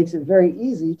numbers makes it very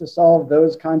easy to solve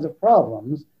those kinds of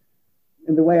problems.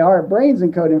 And the way our brains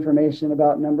encode information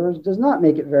about numbers does not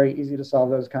make it very easy to solve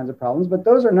those kinds of problems. But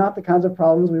those are not the kinds of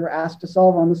problems we were asked to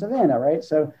solve on the Savannah, right?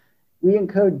 So we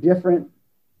encode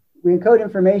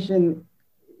information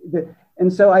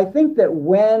and so I think that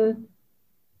when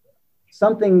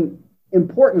something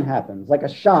important happens, like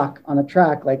a shock on a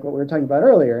track, like what we were talking about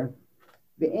earlier,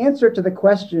 the answer to the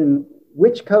question,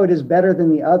 which code is better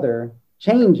than the other,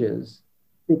 changes,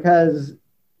 because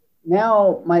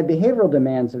now my behavioral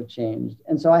demands have changed.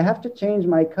 And so I have to change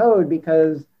my code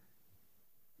because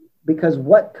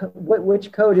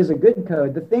which code is a good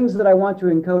code? The things that I want to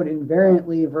encode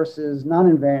invariantly versus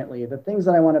non-invariantly, the things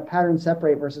that I want to pattern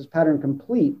separate versus pattern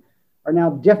complete are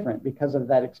now different because of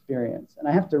that experience. And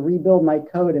I have to rebuild my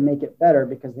code and make it better,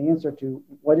 because the answer to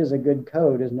what is a good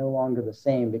code is no longer the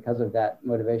same because of that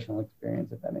motivational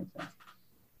experience, if that makes sense.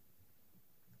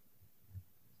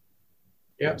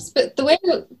 Yeah. But the way,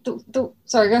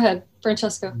 sorry, go ahead,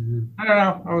 Francesco. I don't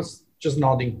know. I was just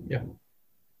nodding. Yeah.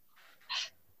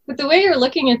 But the way you're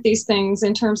looking at these things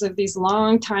in terms of these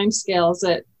long time scales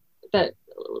that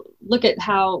look at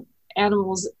how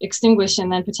animals extinguish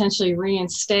and then potentially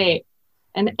reinstate,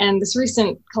 and this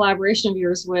recent collaboration of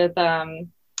yours with the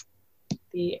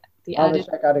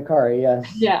Adhikari, yes.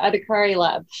 Yeah, Adhikari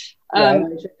Lab. I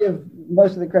should give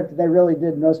most of the credit. They really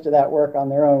did most of that work on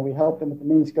their own. We helped them with the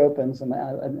Miniscope and some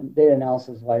data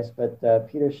analysis advice, but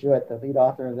Peter Schuett, the lead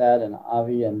author of that, and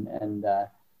Avi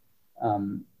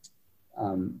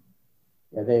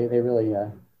they really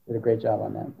did a great job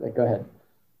on that. But go ahead.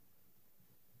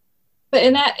 But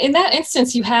in that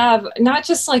instance, you have not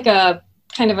just like a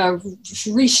kind of a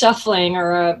reshuffling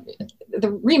or the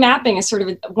remapping is sort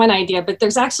of one idea, but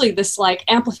there's actually this like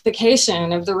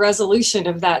amplification of the resolution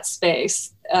of that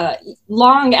space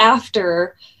long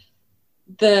after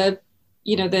the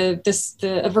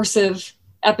aversive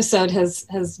episode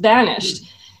has vanished.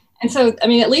 And so, I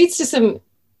mean, it leads to some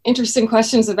interesting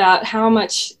questions about how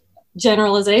much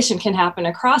generalization can happen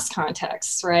across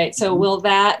contexts, right? So will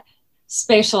that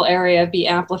spatial area be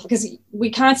amplified? Because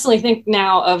we constantly think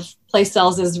now of place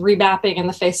cells as remapping in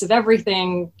the face of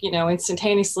everything,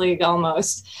 instantaneously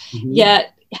almost. Mm-hmm.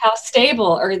 Yet how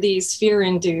stable are these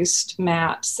fear-induced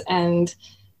maps? And,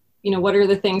 what are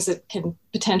the things that can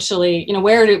potentially,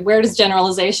 where does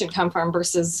generalization come from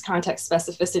versus context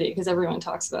specificity? Because everyone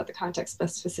talks about the context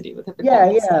specificity with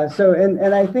hippocampus. Yeah. So,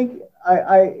 and I think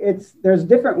there's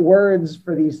different words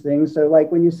for these things. So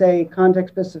like when you say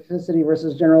context specificity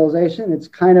versus generalization, it's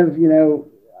kind of,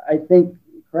 I think,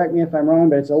 correct me if I'm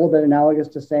wrong, but it's a little bit analogous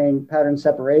to saying pattern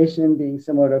separation being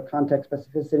similar to context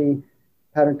specificity,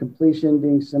 pattern completion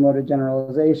being similar to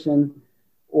generalization,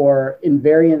 or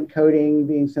invariant coding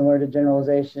being similar to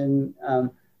generalization.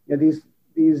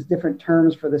 These different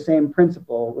terms for the same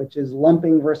principle, which is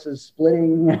lumping versus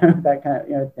splitting, that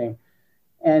kind of thing.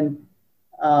 And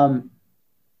I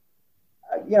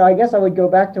guess I would go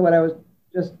back to what I was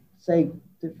just saying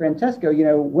to Francesco.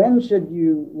 When should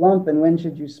you lump and when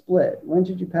should you split? When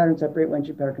should you pattern separate? When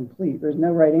should you pattern complete? There's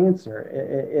no right answer.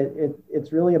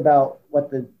 It's really about what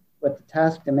the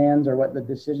task demands or what the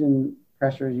decision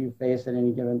pressures you face at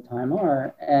any given time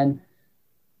are. And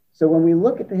so when we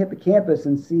look at the hippocampus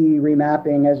and see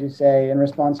remapping, as you say, in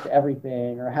response to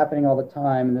everything or happening all the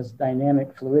time, and this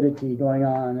dynamic fluidity going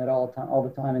on at all the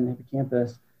time in the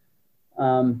hippocampus,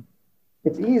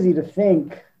 it's easy to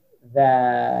think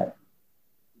that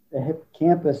the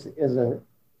hippocampus is a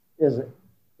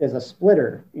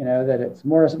splitter, that it's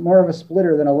more of a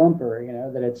splitter than a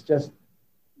lumper, that it's just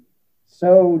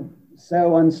so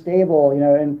unstable,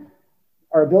 and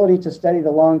our ability to study the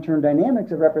long-term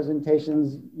dynamics of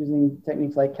representations using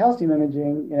techniques like calcium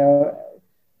imaging,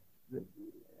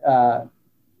 that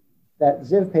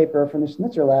Ziv paper from the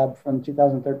Schnitzer lab from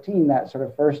 2013, that sort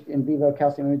of first in vivo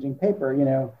calcium imaging paper,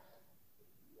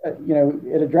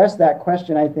 it addressed that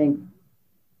question, I think,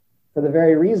 for the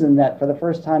very reason that for the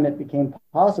first time it became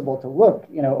possible to look,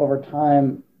 over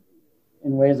time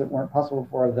in ways that weren't possible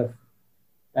before of the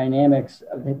dynamics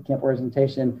of the hippocampal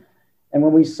representation. And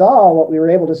when we saw what we were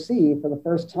able to see for the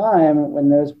first time, when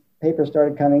those papers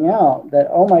started coming out that,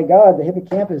 oh my God, the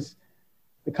hippocampus,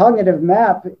 the cognitive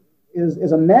map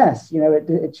is a mess. You know,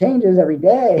 it changes every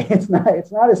day. It's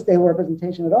not a stable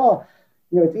representation at all.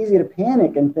 You know, it's easy to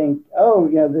panic and think, oh,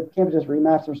 you know, the hippocampus just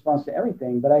remaps in response to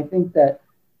everything. But I think that,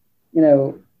 you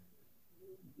know,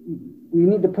 we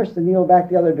need to push the needle back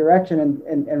the other direction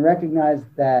and recognize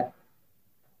that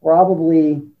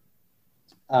probably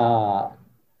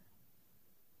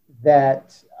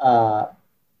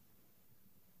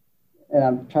and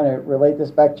I'm trying to relate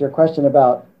this back to your question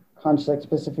about context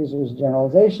specificity versus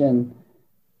generalization.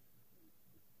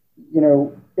 You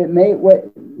know,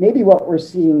 maybe what we're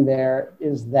seeing there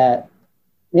is that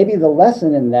maybe the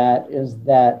lesson in that is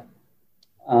that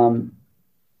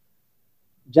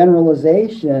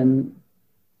generalization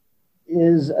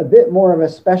is a bit more of a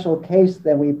special case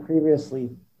than we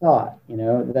previously thought. You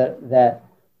know, that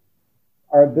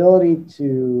our ability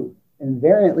to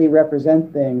invariantly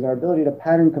represent things, our ability to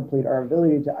pattern complete, our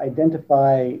ability to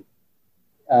identify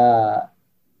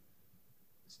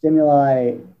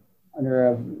stimuli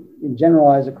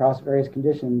generalized across various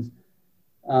conditions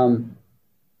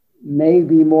may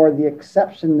be more the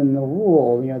exception than the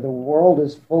rule. You know, the world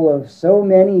is full of so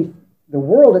many, the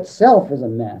world itself is a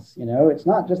mess. You know, it's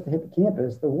not just the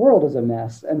hippocampus, the world is a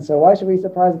mess. And so why should we be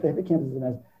surprised that the hippocampus is a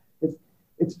mess?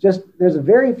 It's just, there's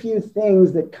very few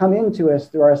things that come into us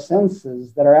through our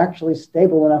senses that are actually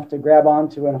stable enough to grab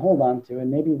onto and hold onto. And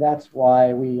maybe that's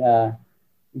why we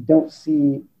don't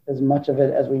see as much of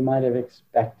it as we might have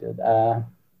expected.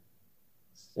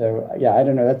 So yeah, I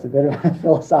don't know, that's a bit of a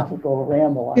philosophical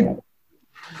ramble on it.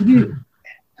 Could you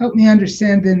help me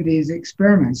understand then these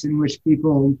experiments in which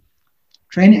people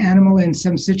train an animal in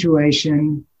some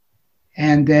situation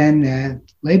and then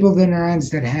label the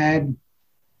neurons that had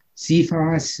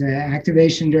CFOS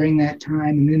activation during that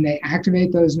time, and then they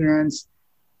activate those neurons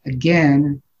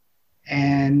again,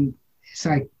 and it's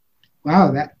like,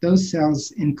 wow, those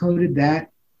cells encoded that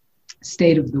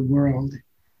state of the world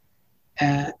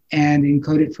and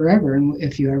encode it forever. And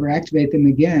if you ever activate them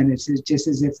again, it's just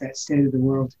as if that state of the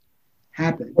world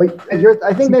happened. Well,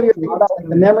 I think maybe you're thinking about like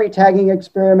the memory tagging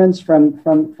experiments from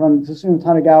Susumu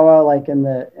Tanagawa, like in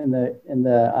the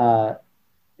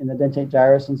dentate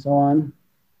gyrus and so on.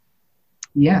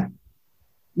 Yeah.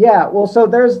 Yeah, well, so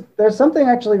there's something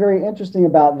actually very interesting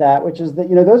about that, which is that,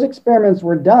 you know, those experiments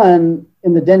were done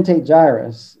in the dentate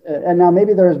gyrus. And now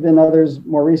maybe there's been others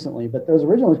more recently, but those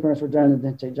original experiments were done in the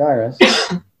dentate gyrus.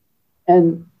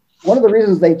 And one of the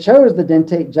reasons they chose the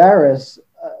dentate gyrus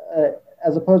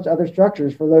as opposed to other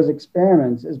structures for those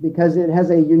experiments is because it has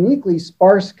a uniquely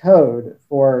sparse code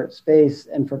for space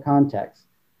and for context,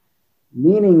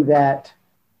 meaning that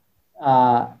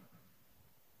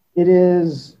it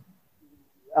is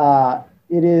a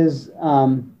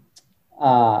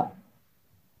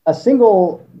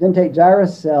single dentate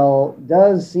gyrus cell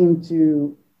does seem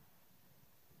to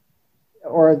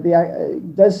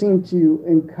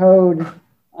encode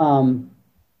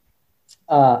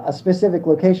a specific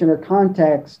location or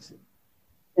context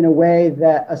in a way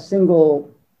that a single,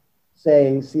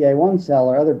 say, CA1 cell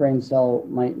or other brain cell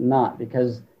might not,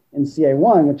 because in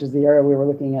CA1, which is the area we were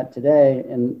looking at today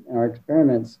in our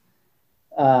experiments,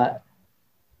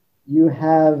 you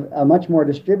have a much more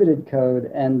distributed code,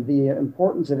 and the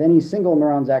importance of any single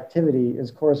neuron's activity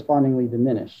is correspondingly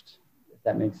diminished, if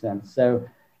that makes sense. So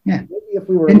yeah, maybe if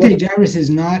we were dentate gyrus is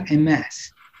not a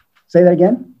mess. Say that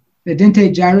again? The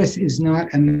dentate gyrus is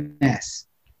not a mess.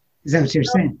 Is that what you're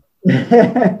saying?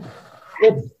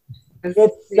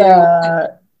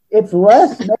 It's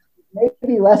less,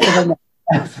 maybe less of a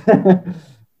mess.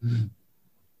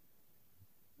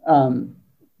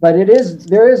 But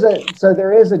there is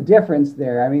a difference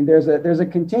there. I mean, there's a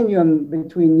continuum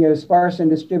between, you know, sparse and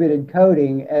distributed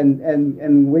coding, and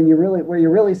when where you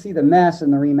really see the mess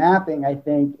and the remapping, I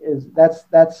think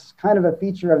that's kind of a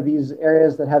feature of these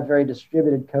areas that have very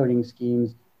distributed coding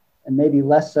schemes, and maybe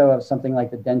less so of something like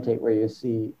the dentate where you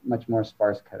see much more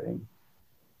sparse coding.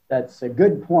 That's a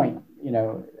good point, you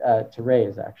know, to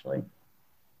raise actually.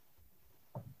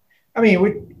 I mean,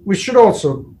 we should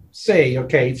also say,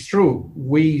 okay, it's true.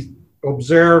 We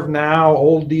observe now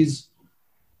all these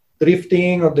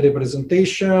drifting of the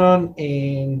representation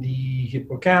in the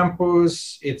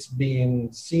hippocampus. It's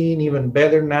being seen even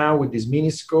better now with these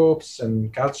miniscopes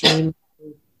and calcium.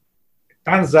 It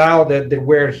turns out that there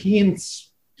were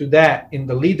hints to that in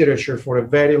the literature for a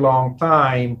very long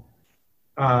time.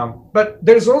 But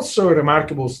there's also a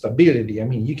remarkable stability. I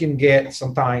mean, you can get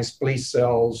sometimes place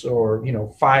cells or, you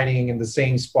know, fighting in the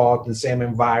same spot, the same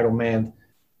environment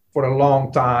for a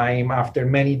long time after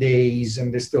many days,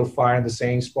 and they still fire in the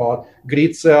same spot.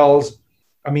 Grid cells,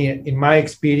 I mean, in my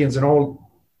experience, and all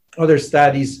other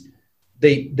studies,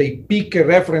 they pick a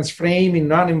reference frame in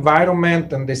one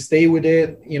environment and they stay with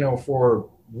it, for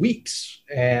weeks.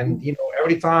 And,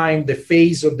 every time the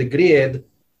phase of the grid,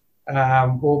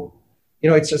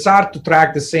 it's hard to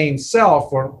track the same cell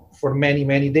for many,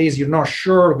 many days. You're not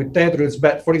sure with tetrads,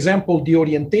 but for example, the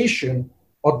orientation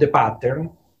of the pattern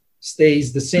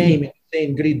stays the same in the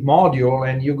same grid module,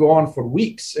 and you go on for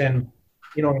weeks. And,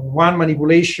 in one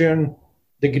manipulation,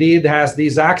 the grid has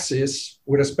this axis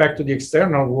with respect to the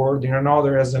external world, in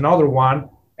another has another one,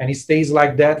 and it stays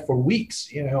like that for weeks,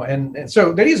 and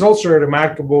so there is also a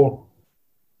remarkable,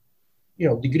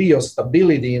 degree of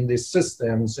stability in these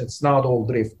systems. It's not all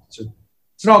drift.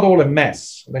 It's not all a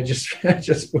mess. Let's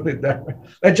just put it that way.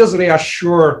 Let's just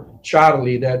reassure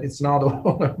Charlie that it's not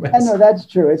all a mess. No, that's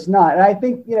true. It's not. And I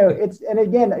think, and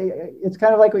again, it's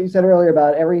kind of like what you said earlier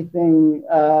about everything,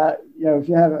 if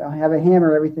you have a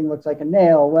hammer, everything looks like a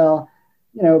nail. Well,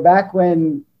 back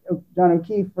when John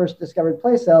O'Keefe first discovered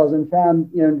place cells and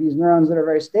found, these neurons that are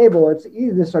very stable, it's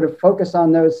easy to sort of focus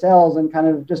on those cells and kind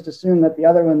of just assume that the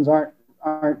other ones aren't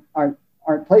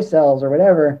place cells or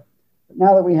whatever. But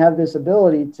now that we have this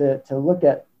ability to look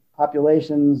at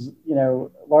populations,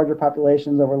 larger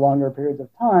populations over longer periods of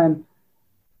time,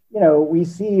 we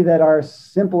see that our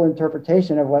simple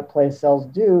interpretation of what place cells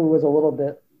do was a little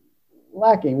bit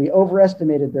lacking. We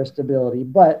overestimated their stability.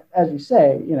 But as you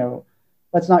say,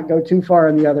 let's not go too far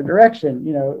in the other direction.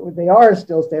 They are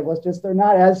still stable. It's just they're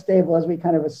not as stable as we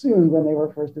kind of assumed when they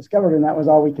were first discovered, and that was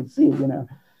all we could see.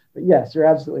 But yes, you're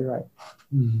absolutely right.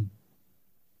 Mm-hmm.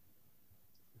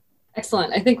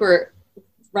 Excellent. I think we're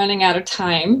running out of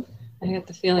time. I get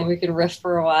the feeling we could riff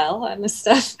for a while on this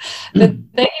stuff. But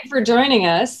thank you for joining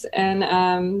us.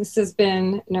 And this has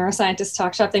been Neuroscientist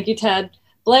Talk Shop. Thank you, Ted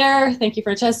Blair. Thank you,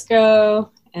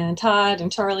 Francesco and Todd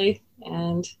and Charlie.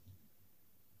 And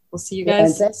we'll see you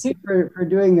guys soon. Thank you for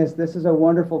doing this. This is a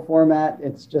wonderful format.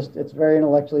 It's very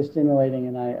intellectually stimulating,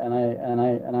 and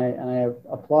I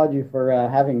applaud you for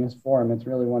having this forum. It's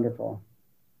really wonderful.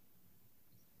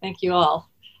 Thank you all.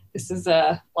 This is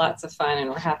lots of fun, and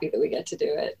we're happy that we get to do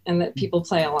it and that people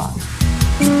play along.